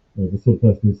says, the sort of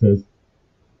person who says,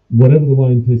 whatever the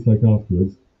wine tastes like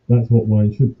afterwards, that's what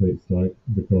wine should taste like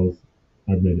because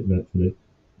I've made it naturally.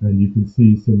 And you can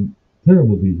see some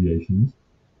terrible deviations,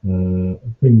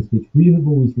 things which we have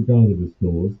always regarded as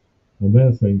flaws, and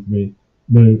they're saying to me,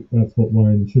 no, that's what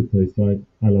wine should taste like.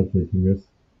 I love drinking this.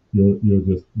 You're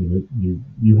just,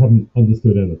 you haven't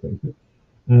understood anything.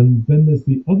 And then there's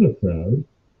the other crowd,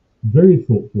 very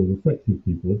thoughtful, reflective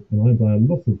people, and I buy a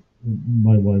lot of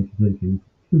my wine for drinking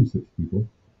through such people,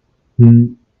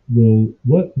 who will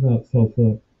work without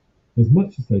sulfur as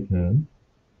much as they can.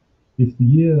 If the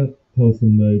year tells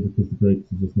them no because the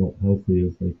grapes are just not healthy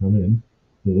as they come in,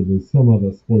 or there's some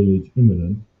other spoilage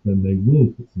imminent, then they will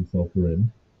put some sulfur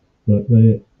in, but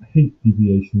they hate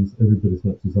deviations every bit as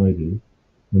much as I do.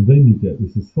 And then you get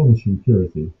this astonishing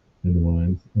purity in the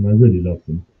wines, and I really love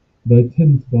them. But I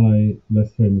tend to buy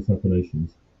less famous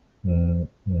appellations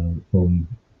for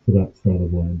that style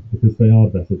of wine, because they are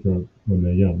better drunk when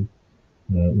they're young,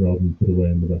 rather than put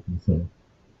away in the back of the cellar.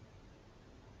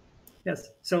 Yes.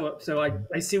 So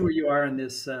I see where you are in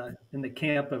this, in the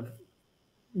camp of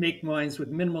make wines with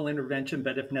minimal intervention,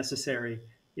 but if necessary,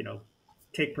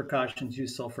 take precautions,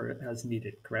 use sulfur as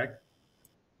needed, correct?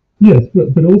 Yes,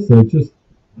 but also just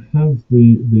have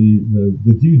the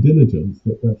due diligence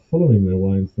that they're following their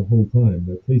wines the whole time.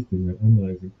 They're tasting, they're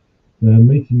analysing, they're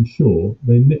making sure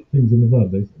they nip things in the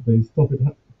bud. They stop it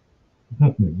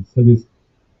happening. So there's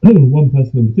one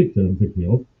person in particular I'm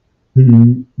thinking of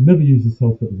who never uses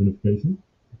sulfur at vinification.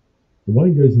 The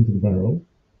wine goes into the barrel,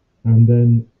 and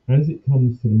then as it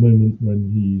comes to the moment when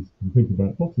he's thinking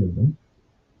about bottling them,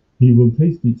 he will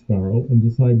taste each barrel and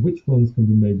decide which ones can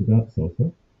be made without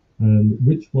sulfur and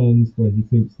which ones where he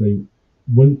thinks they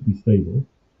won't be stable,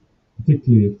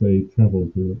 particularly if they travel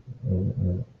to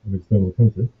an external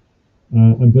country,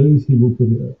 and those he will put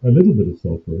a little bit of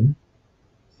sulfur in,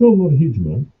 still not a huge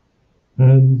amount,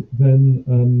 and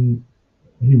then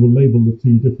he will label the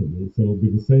two differently. So it'll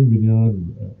be the same vineyard,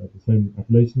 the same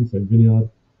appellation, same vineyard,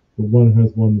 but one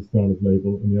has one style of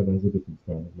label and the other has a different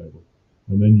style of label.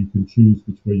 And then you can choose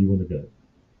which way you want to go.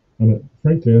 And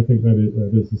frankly, I think that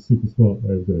is a super smart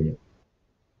way of doing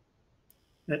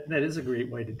it. That is a great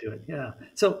way to do it. Yeah.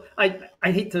 So I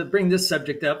hate to bring this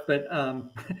subject up, but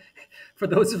for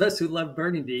those of us who love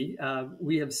Burgundy,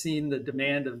 we have seen the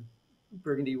demand of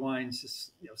Burgundy wines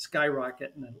just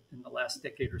skyrocket in the last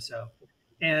decade or so,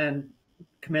 and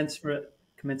commensurate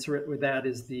with that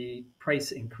is the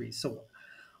price increase. So,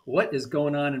 what is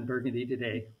going on in Burgundy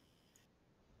today?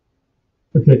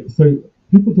 Okay, so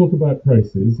people talk about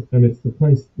prices, and it's the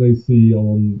price they see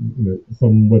on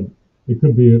some web. It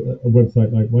could be a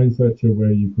website like Wine Searcher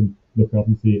where you can look up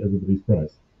and see everybody's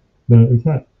price. Now, in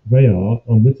fact, they are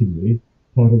unwittingly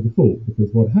part of the fault,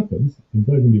 because what happens in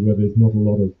Burgundy, where there's not a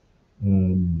lot of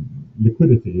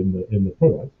liquidity in the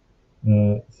product,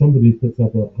 somebody puts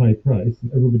up a high price,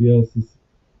 and everybody else is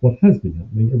what has been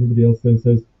happening. Everybody else then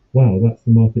says, "Wow, that's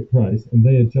the market price," and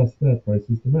they adjust their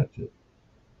prices to match it,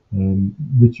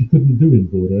 which you couldn't do in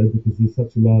Bordeaux because there's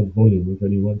such a large volume of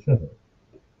any one chateau.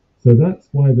 So that's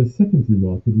why the secondary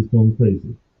market has gone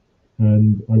crazy.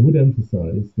 And I would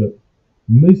emphasize that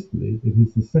mostly it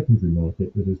is the secondary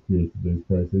market that has created those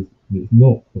prices, and it's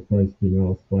not the price being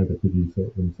asked by the producer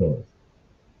themselves.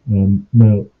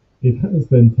 Now, it has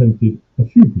then tempted a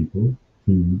few people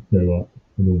to go up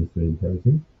enormously in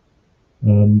pricing,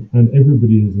 and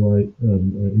everybody has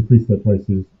increased their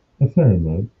prices a fair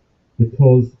amount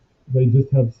because they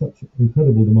just have such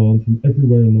incredible demand from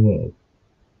everywhere in the world.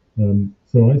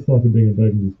 So I started being a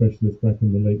Burgundy specialist back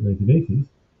in the late 1980s,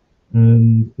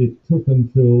 And it took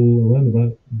until around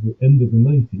about the end of the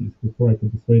 90s before I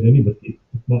could persuade anybody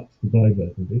much to buy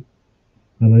Burgundy.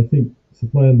 And I think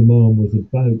supply and demand was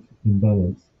about in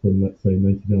balance from, let's say,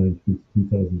 99 to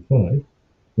 2005.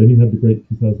 Then you had the great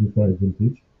 2005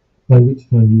 vintage, by which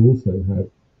time you also had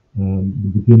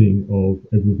the beginning of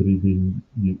everybody being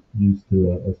used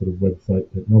to a sort of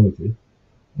website technology.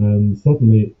 And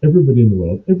suddenly everybody in the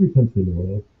world, every country in the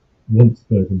world, wants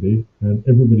Burgundy, and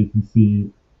everybody can see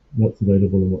what's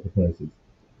available and what the price is.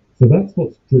 So that's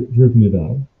what's driven it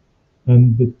up.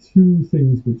 And the two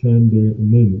things which I'm doing at the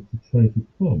moment to try to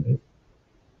calm it,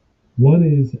 one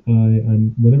is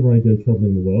whenever I go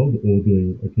traveling the world or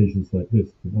doing occasions like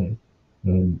this tonight,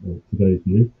 or today for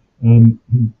you,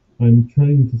 I'm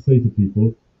trying to say to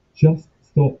people, just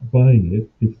stop buying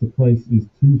it if the price is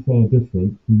too far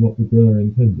different from what the grower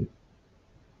intended.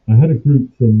 I had a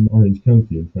group from Orange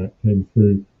County, in fact, came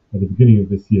through at the beginning of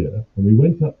this year, and we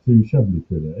went up to Chablis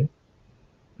for a day,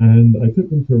 and I took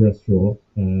them to a restaurant,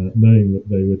 knowing that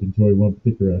they would enjoy one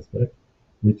particular aspect,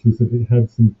 which was that it had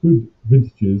some good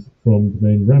vintages from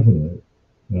domain Ravenel,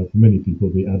 for many people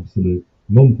the absolute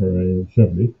non-pareil of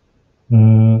Chablis,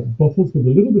 bottles with a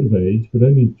little bit of age, but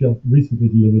only just recently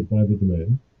delivered by the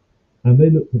domain. And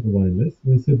they looked at the wine list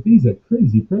and they said, these are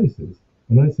crazy prices.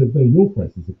 And I said, no, your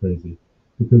prices are crazy,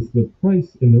 because the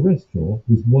price in the restaurant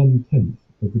was 1/10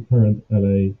 of the current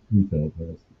LA retail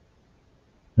price.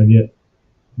 And yet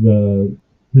the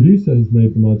producer has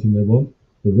made the margin they want,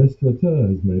 the restaurateur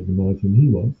has made the margin he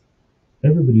wants,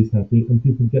 everybody's happy, and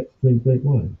people get to drink great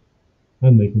wine.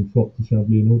 And they can flock to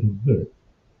Chablis in order to do it.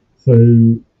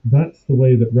 So that's the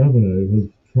way that Ravenel has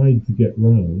tried to get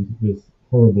round this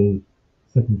horrible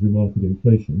secondary market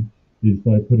inflation, is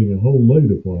by putting a whole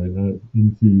load of wine out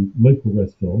into local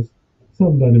restaurants,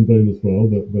 some down in Beaune as well,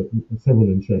 but several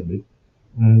in Chablis,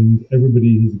 and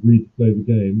everybody has agreed to play the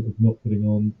game of not putting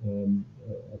on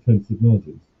offensive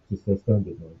margins, just their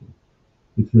standard margins.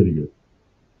 It's really good.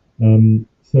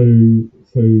 So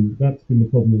that's been the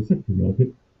problem in the secondary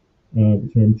market,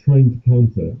 which I'm trying to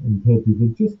counter and tell people,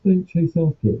 just don't chase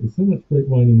after it. There's so much great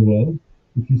wine in the world.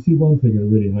 If you see one thing at a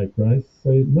really high price,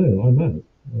 say, no, I'm out,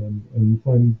 and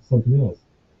find something else.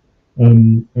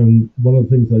 And one of the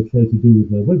things I try to do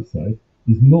with my website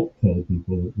is not tell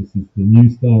people that this is the new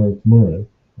star of tomorrow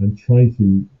and try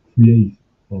to create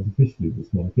artificially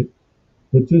this market.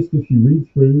 But just if you read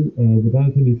through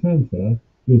without any fanfare,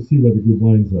 you'll see where the good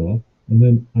wines are, and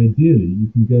then ideally you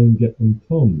can go and get them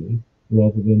calmly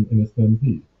rather than in a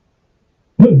stampede.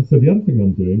 So the other thing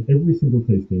I'm doing, every single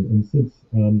tasting, and since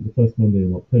the first Monday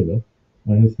in October,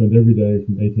 I have spent every day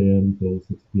from 8 a.m. till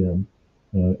 6 p.m.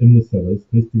 In the cellars,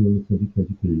 tasting on the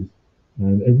 2022s,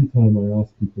 and every time I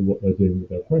ask people what they're doing with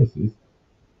their prices,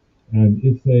 and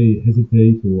if they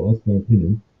hesitate or ask my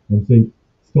opinion, I'm saying,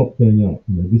 stop going up.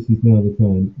 This is now the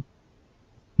time.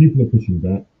 People are pushing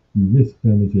back. You risk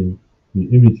damaging the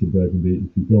image of Burgundy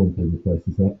if you go on putting the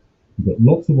prices up. You've got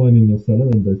lots of wine in your cellar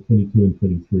in both 22 and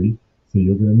 23, so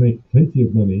you're going to make plenty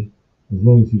of money as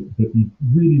long as but you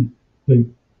really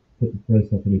don't put the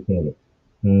price up any further.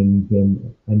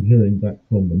 And I'm hearing back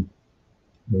from them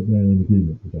that they're in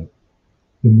agreement with that,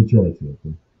 the majority of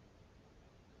them.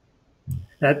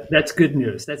 That's good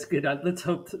news. That's good. Let's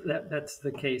hope that that's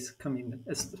the case coming,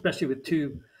 especially with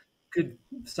two good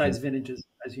size vintages,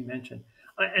 as you mentioned.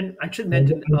 And I should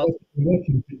mention,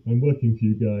 I'm working for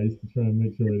you guys to try and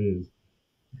make sure it is.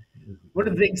 One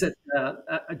of the things that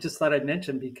I just thought I'd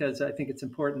mention, because I think it's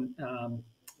important,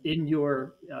 in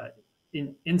your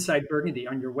Inside Burgundy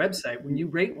on your website, when you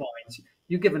rate wines,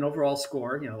 you give an overall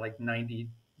score, like 90,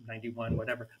 91,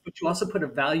 whatever, but you also put a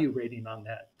value rating on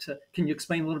that. Can you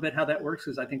explain a little bit how that works?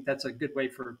 Because I think that's a good way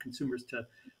for consumers to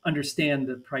understand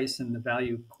the price and the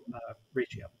value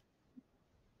ratio.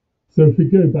 So if we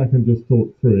go back and just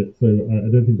talk through it, so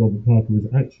I don't think Robert Parker was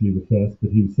actually the first,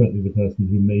 but he was certainly the person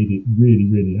who made it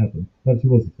really, really happen.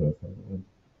 Actually, was the first.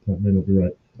 That may not be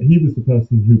right. He was the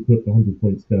person who put the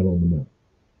 100-point scale on the map.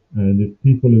 And if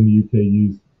people in the UK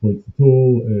use points at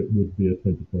all, it would be a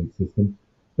 20-point system.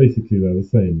 Basically, they're the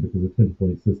same, because a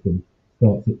 20-point system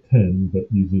starts at 10 but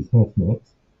uses half marks,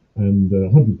 and a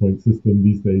 100-point system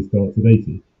these days starts at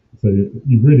 80. So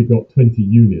you've really got 20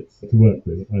 units to work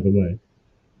with either way.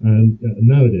 And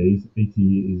nowadays,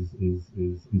 80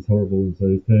 is horrible, and so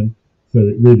is 10. So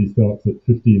it really starts at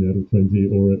 15 out of 20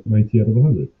 or at 90 out of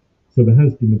 100. So there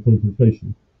has been a point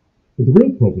inflation. But the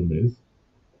real problem is,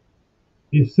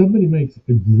 if somebody makes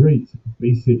a great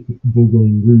basic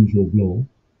Bourgogne Rouge or Blanc,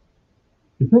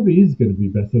 it probably is going to be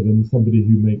better than somebody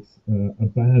who makes a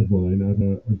bad wine out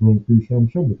of a Grand Cru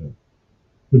Chambertin.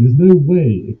 But there's no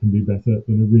way it can be better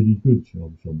than a really good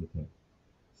Chambertin.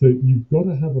 So you've got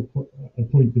to have a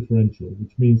point differential,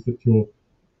 which means that your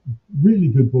really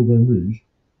good Bourgogne Rouge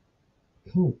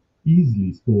can't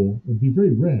easily score. It'd be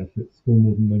very rare for it to score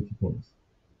more than 90 points.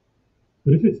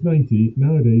 But if it's 90,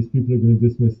 nowadays people are going to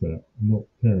dismiss that and not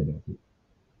care about it.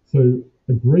 So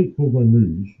a great Bourgogne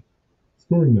Rouge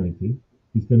scoring 90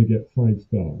 is going to get 5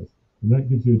 stars. And that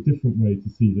gives you a different way to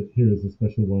see that here is a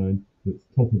special wine that's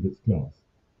top of its class.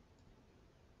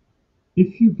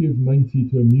 If you give 90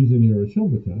 to a Musigny or a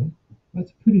Chambertin,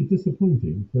 that's pretty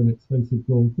disappointing for an expensive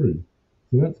Grand Cru.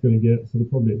 So that's going to get sort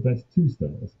of probably at best 2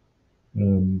 stars.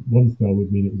 1 star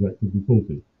would mean it was actively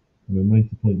faulty. And a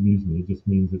 90-point Musigny just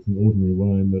means it's an ordinary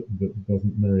wine that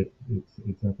doesn't merit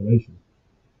its appellation.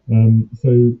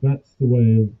 So that's the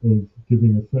way of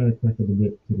giving a fair crack of the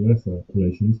whip to the lesser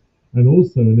appellations, and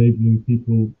also enabling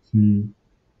people to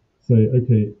say,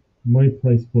 okay, my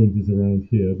price point is around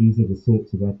here. These are the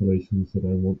sorts of appellations that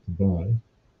I want to buy.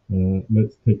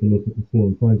 Let's take a look at the 4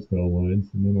 and 5 star wines,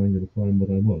 and then I'm going to find what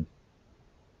I want.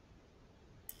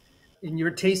 In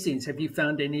your tastings, have you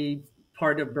found any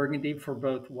part of Burgundy for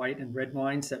both white and red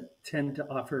wines that tend to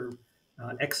offer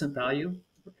excellent value?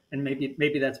 And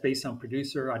maybe that's based on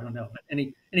producer, I don't know. But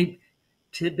any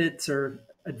tidbits or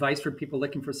advice for people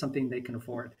looking for something they can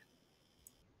afford?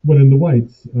 Well, in the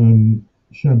whites,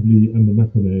 Chablis and the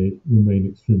Mâconnais remain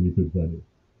extremely good value.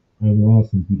 And there are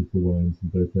some beautiful wines in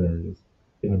both areas.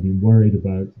 I've been worried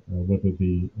about whether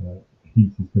the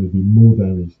heat is going to do more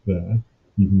damage there,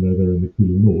 even though they're in the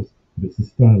cooler north. But it's a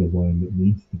style of wine that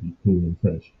needs to be cool and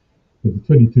fresh. But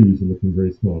the 22s are looking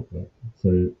very smart there.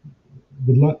 So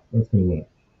with luck, that's going to work.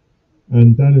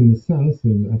 And down in the south,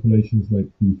 in appellations like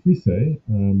the Frisay,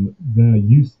 they're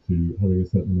used to having a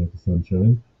certain amount of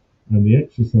sunshine. And the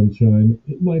extra sunshine,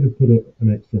 it might have put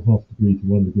an extra ½ degree to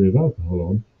 1 degree of alcohol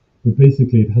on, but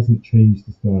basically it hasn't changed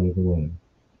the style of the wine.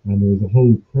 And there is a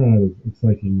whole crowd of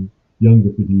exciting younger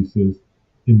producers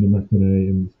in the Mâconnais,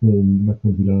 in small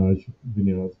Mâcon village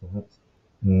vineyards perhaps,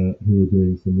 who are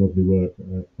doing some lovely work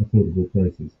at affordable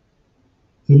prices.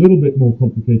 It's a little bit more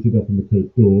complicated up in the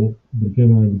Côte d'Or, but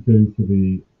again I would go for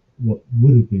what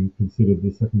would have been considered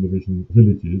the second division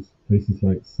villages, places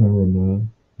like Saint-Romain,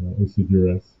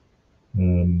 Auxey-Duras.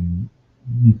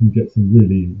 You can get some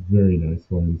really very nice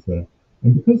wines there.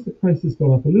 And because the price has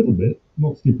gone up a little bit,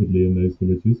 not stupidly in those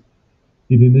villages,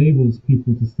 it enables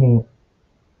people to start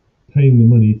paying the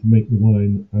money to make the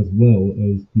wine as well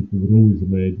as people would always have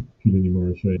made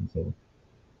Puligny-Montrachet and so on.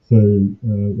 So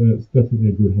that's definitely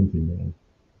a good hunting ground.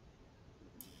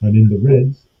 And in the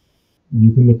reds,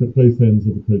 you can look at both ends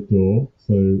of the Côte d'Or.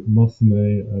 So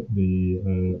Marsanais at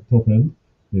the top end,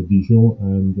 near Dijon,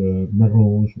 and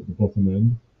Marange at the bottom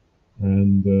end.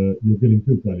 And you're getting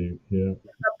good value here.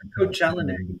 Côte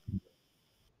Chalonnais.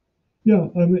 Yeah,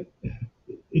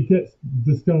 it gets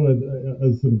discovered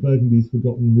as sort of Burgundy's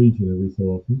forgotten region every so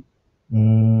often.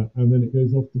 And then it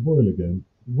goes off the boil again.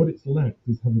 What it's lacked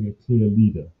is having a clear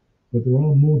leader. But there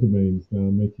are more domains now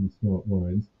making smart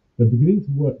wines. They're beginning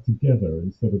to work together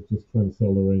instead of just trying to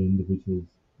sell their own individual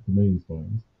domains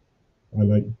wines. I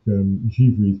like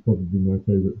Givry is probably my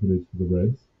favourite village for the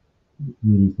reds.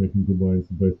 Roux's making good wines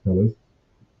in both colours.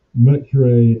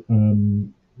 Mercurey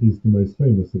is the most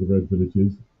famous of the red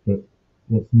villages, but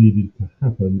what's needed to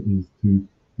happen is to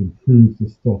improve the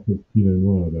stock of Pinot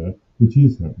Noir there, which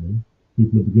is happening.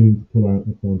 People are beginning to pull out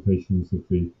the plantations of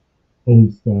the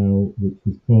old style, which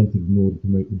was planted in order to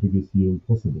make the biggest yield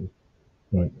possible.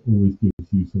 Like always gives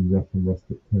you some rough and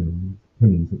rustic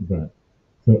tannins at the back.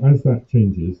 So as that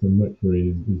changes, then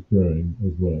Mercury is growing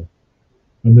as well.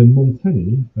 And then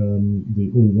Montagny,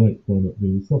 the all-white one at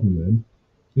the southern end,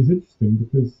 is interesting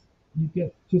because you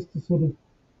get just a sort of,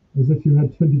 as if you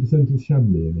had 20% of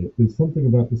Chablis in it. There's something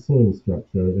about the soil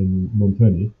structure in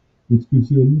Montagny which gives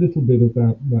you a little bit of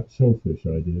that shellfish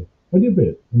idea. Only a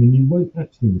bit. I mean, you won't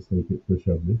actually mistake it for a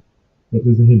Chablis, but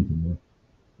there's a hint in there.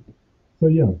 So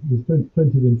yeah, there's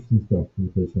plenty of interesting stuff in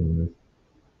the Côte Chalonnaise.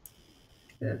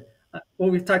 Yeah. Well,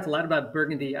 we've talked a lot about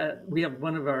Burgundy. We have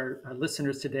one of our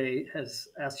listeners today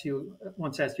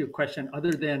wants to ask you a question.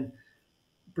 Other than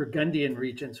Burgundian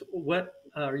regions, what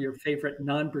are your favorite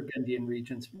non-Burgundian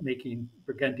regions making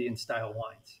Burgundian style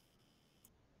wines?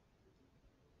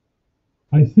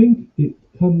 I think it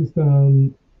comes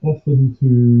down often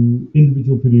to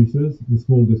individual producers, the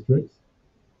small districts.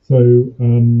 So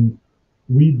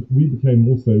we became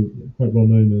also quite well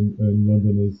known in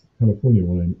London as California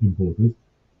wine importers,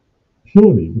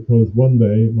 purely because one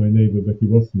day my neighbour Becky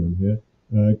Wasserman here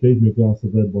gave me a glass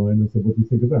of red wine and said, "What do you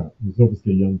think of that?" It was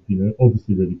obviously a young Pinot,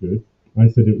 obviously really good. I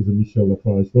said it was a Michel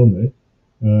Lafarge Volnay,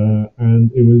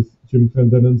 and it was Jim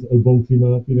Clendennin's Au Bon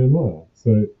Climat Pinot Noir.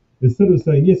 So instead of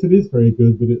saying yes, it is very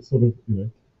good, but it's sort of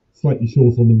slightly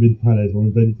short on the mid palate, or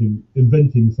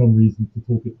inventing some reason to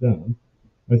talk it down.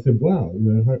 I said, wow,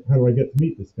 how do I get to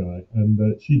meet this guy?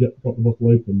 And she got the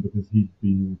bottle open because he'd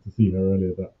been to see her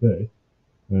earlier that day.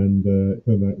 And it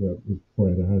turned out, well, it was before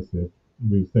I had a house here.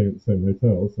 We were staying at the same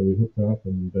hotel, so we hooked up.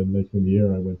 And then later in the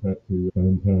year, I went out to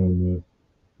downtown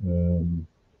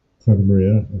Santa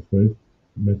Maria, I suppose.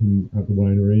 Met him at the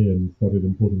winery and started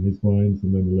importing his wines,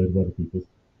 and then a load of other people's.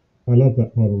 I love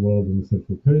that part of the world on the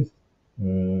Central Coast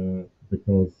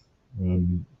because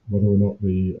whether or not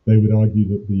they would argue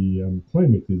that the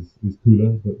climate is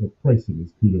cooler, but the pricing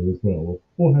is cooler as well,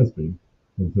 or has been,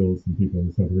 until some people on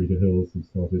the Santa Rita Hills have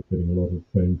started getting a lot of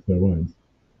fame for their wines.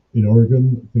 In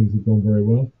Oregon, things have gone very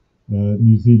well.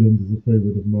 New Zealand is a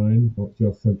favourite of mine, not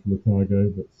just Central Otago,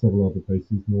 but several other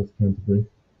places, North Canterbury,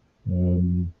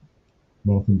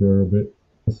 Martinborough a bit.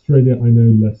 Australia I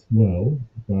know less well,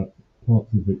 but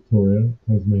parts of Victoria,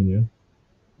 Tasmania,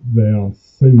 they are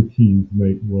so keen to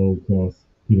make world-class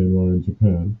Pinot Noir in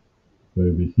Japan,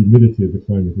 though the humidity of the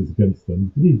climate is against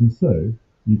them. But even so,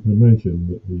 you can imagine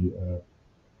that the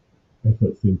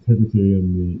efforts, the integrity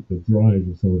and the drive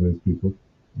of some of those people,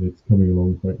 it's coming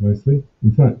along quite nicely.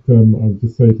 In fact, I'll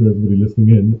just say to everybody listening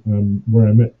in, where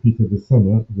I met Peter this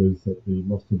summer was at the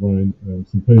Master Wine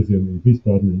Symposium in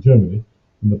Wiesbaden in Germany,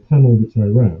 and the panel which I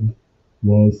ran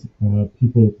was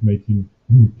people making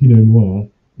Pinot Noir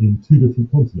in 2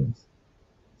 different continents.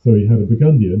 So he had a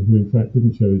Burgundian who in fact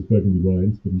didn't show his Burgundy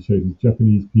wines, but he showed his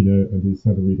Japanese Pinot and his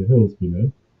Santa Rita Hills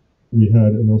Pinot. We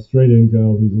had an Australian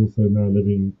girl who's also now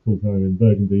living full-time in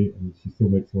Burgundy, and she still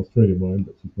makes an Australian wine,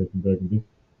 but she's making Burgundy.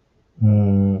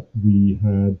 We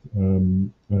had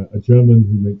a German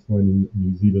who makes wine in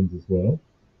New Zealand as well.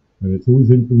 And it was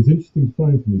interesting to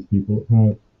find from these people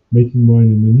how making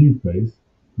wine in the new place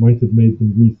might have made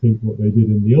them rethink what they did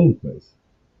in the old place.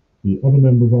 The other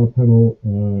member of our panel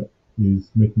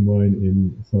is making wine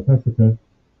in South Africa,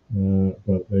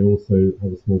 but they also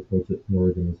have a small project in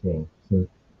Oregon as well. So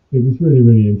it was really,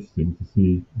 really interesting to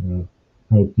see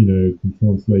how Pinot can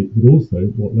translate, but also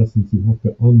what lessons you have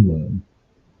to unlearn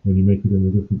when you make it in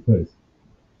a different place.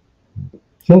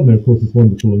 Chardonnay, of course, is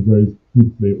wonderful and grows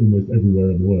beautifully almost everywhere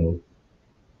in the world.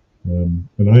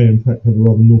 And I, in fact, have a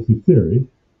rather naughty theory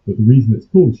that the reason it's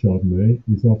called Chardonnay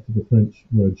is after the French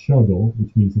word chardon,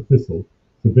 which means a thistle.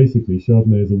 So basically,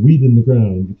 Chardonnay is a weed in the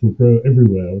ground which will grow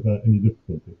everywhere without any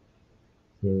difficulty.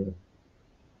 So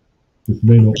this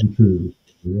may not be true,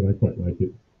 but I quite like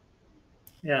it.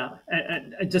 Yeah,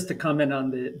 and just to comment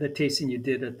on the tasting you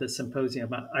did at the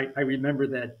symposium, I remember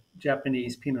that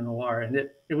Japanese Pinot Noir, and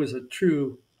it was a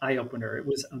true eye-opener. It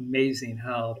was amazing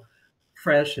how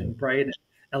fresh and bright and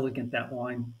elegant that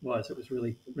wine was. It was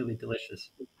really, really delicious.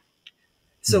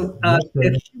 So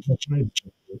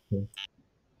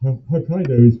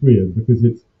Hokkaido is weird because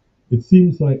it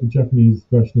seems like the Japanese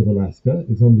version of Alaska.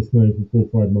 It's under snow for 4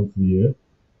 or 5 months of the year.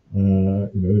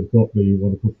 They've got the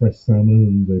wonderful fresh salmon,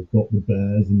 and they've got the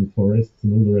bears in the forests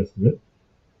and all the rest of it.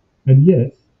 And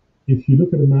yet, if you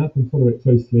look at a map and follow it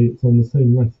closely, it's on the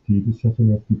same latitude as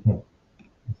Châteauneuf-du-Pape,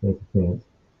 south of France.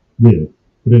 Weird,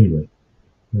 but anyway.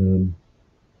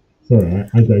 Sorry,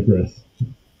 I digress.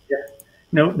 Yeah,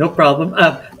 no problem.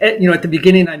 At the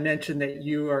beginning, I mentioned that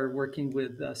you are working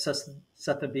with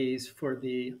Sotheby's for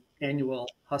the annual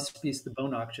Hospice de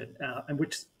Beaune auction, and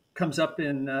which comes up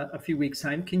in a few weeks'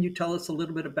 time. Can you tell us a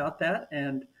little bit about that?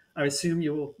 And I assume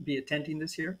you will be attending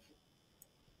this year?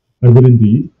 I will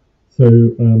indeed. So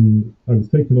I was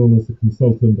taken on as a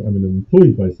consultant. I'm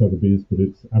employed by Sotheby's, but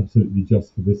it's absolutely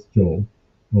just for this job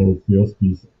of the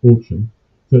Hospice auction.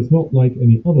 So it's not like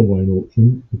any other wine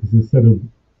auction, because instead of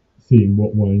seeing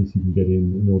what wines you can get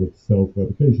in order to sell for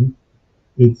that occasion,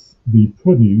 it's the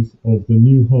produce of the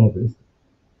new harvest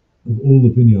of all the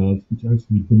vineyards which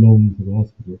actually belong to the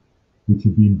hospital, which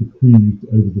have been bequeathed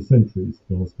over the centuries to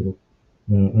the hospital.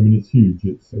 It's huge.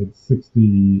 It's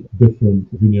 60 different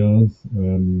vineyards,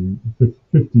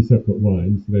 50 separate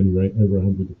wines, at any rate, over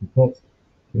 100 different plots.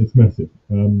 It's massive.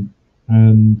 And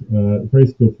very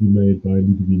skillfully made by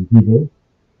Ludivine Gouveau.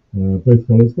 Both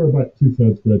colours were about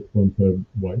 2/3 red to 1/3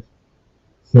 white.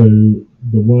 So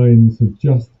the wines have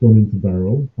just gone into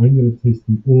barrel. I'm going to taste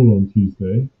them all on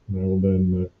Tuesday, and I will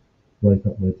then write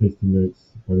up my tasting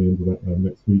notes by the end of that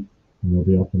next week, and they'll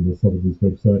be up on the Sotheby's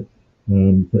website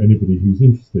for anybody who's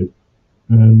interested.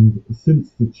 And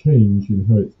since the change in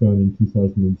how it's done in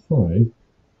 2005,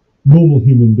 normal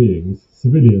human beings,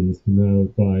 civilians, can now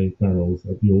buy barrels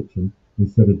at the auction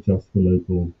instead of just the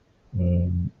local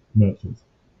merchants.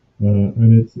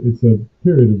 And it's a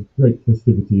period of great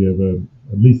festivity over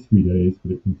at least 3 days,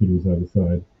 but it continues either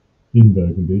side in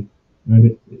Burgundy. and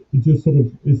it just sort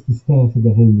of is the start of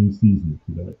the whole new season,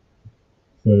 if you like.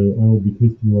 So I will be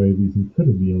tasting away these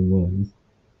incredibly young wines,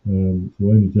 which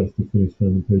will only just have finished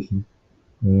fermentation,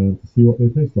 to see what they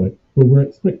taste like. But we're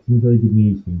expecting very good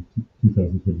news from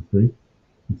 2023.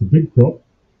 It's a big crop.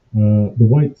 The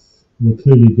whites were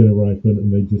clearly going to ripen,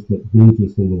 and they just look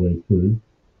gorgeous all the way through.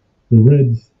 The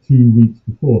reds 2 weeks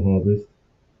before harvest,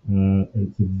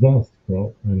 it's a vast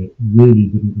crop, and it really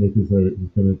didn't look as though it was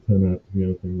going to turn out to be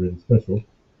anything really special.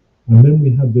 And then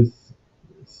we had this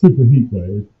super heat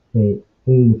wave for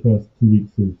all the first 2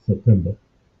 weeks of September,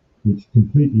 which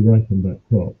completely ripened that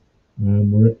crop.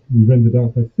 And we've ended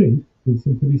up, I think, with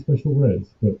some pretty special reds.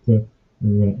 But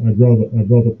I'd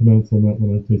rather pronounce on that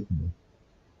when I've tasted them.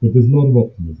 But there's a lot of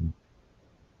optimism.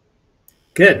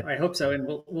 Good. I hope so, and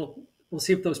we'll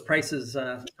see if those prices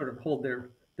sort of hold their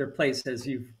place as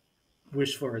you've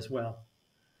wished for as well.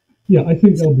 Yeah, I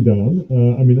think they'll be down.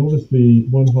 I mean, obviously,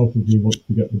 one half of me wants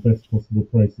to get the best possible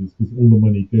prices because all the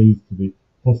money goes to the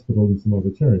hospital and some other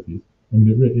charities. I mean,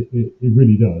 it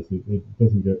really does. It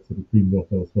doesn't get sort of creamed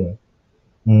off elsewhere.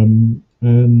 So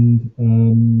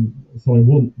I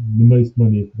want the most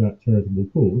money for that charitable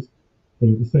cause, but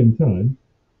at the same time,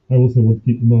 I also want to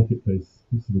keep the marketplace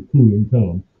sort of cool and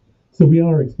calm. So we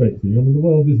are expecting, I mean, the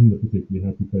world isn't a particularly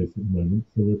happy place at the moment,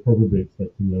 so we're probably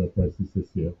expecting lower prices this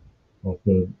year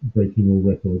after breaking all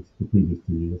records the previous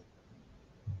 2 years.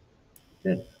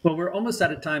 Good. Well, we're almost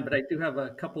out of time, but I do have a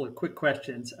couple of quick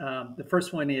questions. The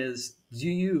first one is, do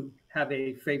you have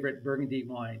a favorite Burgundy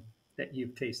wine that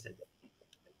you've tasted?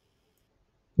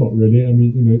 Not really. I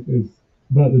mean, it's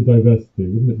about the diversity.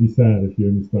 Wouldn't it be sad if you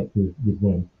only stuck with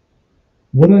one?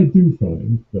 What I do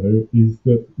find, though, is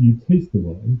that you taste the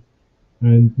wine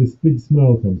and this big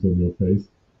smile comes on your face,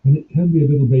 and it can be a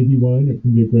little baby wine, it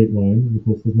can be a great wine, and of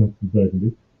course doesn't have to be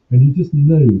Burgundy, and you just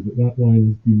know that that wine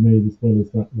has been made as well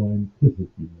as that wine could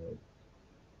have been made.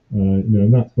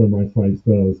 And that's where my 5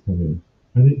 stars come in,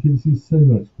 and it gives you so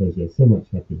much pleasure, so much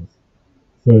happiness.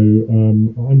 So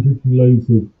I'm drinking loads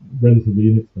of relatively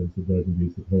inexpensive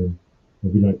Burgundies at home.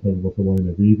 We like to have a bottle of wine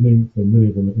every evening, so many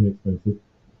of them are inexpensive.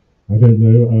 I don't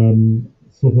know.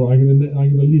 Sort of, I'm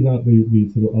gonna leave out the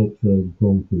sort of ultra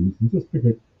Grand Crus and just pick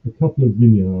a couple of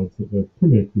vineyards at the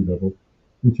Premier Cru level,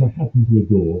 which I happen to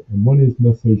adore. And one is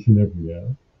Merceau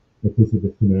Geneviève because of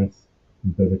the finesse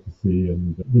and delicacy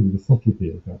and really the subtlety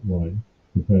of that wine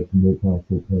compared to more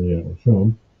powerful Perrier or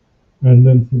Charme. And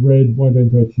then for red, why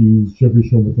don't I choose Gevrey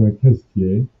Chambertin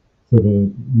Questier, so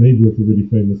the neighbour of the really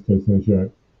famous Clos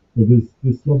Saint-Jacques. But there's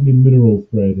this lovely mineral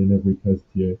thread in every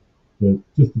Questier that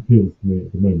just appeals to me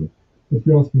at the moment. If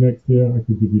you ask me next year, I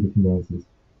could give you different answers.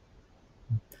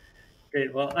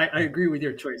 Great. Well, I agree with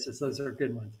your choices. Those are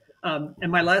good ones.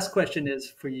 And my last question is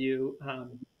for you.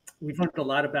 We've learned a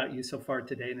lot about you so far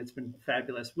today, and it's been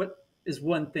fabulous. What is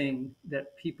one thing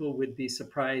that people would be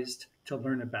surprised to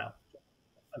learn about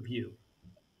of you?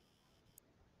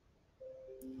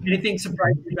 Anything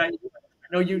surprising about you?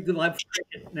 I know you love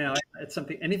cricket now. It's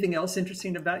something. Anything else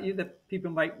interesting about you that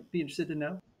people might be interested to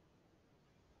know?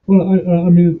 Well, I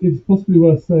mean, it's possibly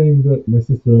worth saying that my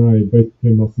sister and I both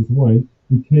became masters of wine.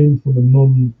 We came from a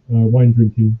non-wine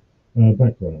drinking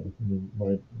background. I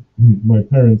mean, my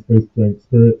parents both drank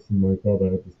spirits, and my father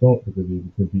had to stop because he was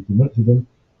drinking too much of them.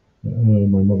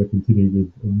 My mother continued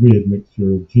with a weird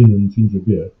mixture of gin and ginger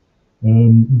beer.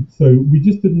 So we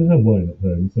just didn't have wine at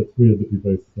home. So it's weird that we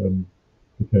both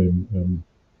became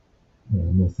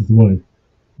masters of wine.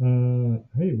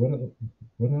 Hey,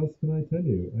 what else can I tell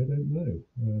you? I don't know.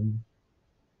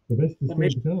 The best is Well, still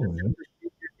maybe to come.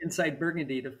 inside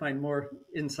Burgundy to find more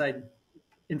inside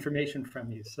information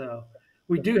from you. So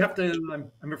we do have to.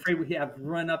 I'm afraid we have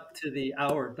run up to the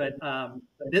hour, but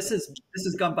this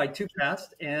has gone by too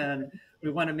fast, and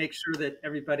we want to make sure that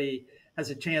everybody has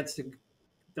a chance to.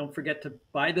 Don't forget to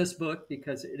buy this book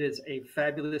because it is a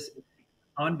fabulous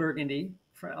on Burgundy.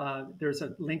 There's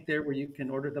a link there where you can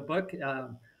order the book. I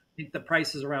think the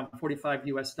price is around 45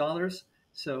 US dollars.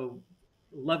 So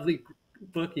lovely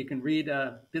book. You can read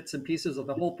bits and pieces of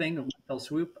the whole thing in one fell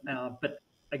swoop. But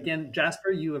again,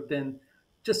 Jasper, you have been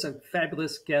just a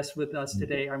fabulous guest with us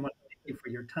today. I want to thank you for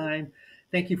your time.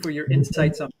 Thank you for your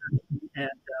insights on and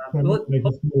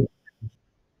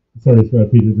Sorry,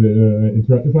 Peter, to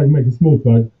interrupt. If I can make a small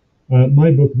plug,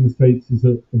 my book in the States is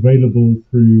available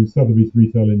through Sotheby's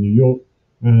Retail in New York,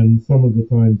 and some of the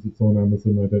times it's on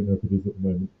Amazon. I don't know if it is at the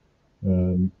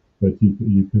moment, but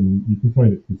you can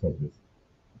find it through Sotheby's.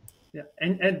 Yeah,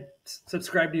 and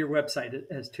subscribe to your website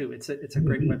as too. It's a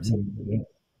great website. Yeah.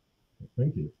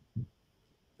 Thank you.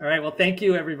 All right. Well, thank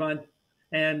you, everyone,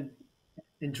 and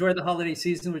enjoy the holiday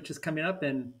season, which is coming up,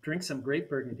 and drink some great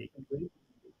Burgundy.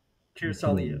 Cheers to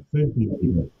all of Absolutely. you. Same to you,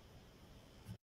 Peter.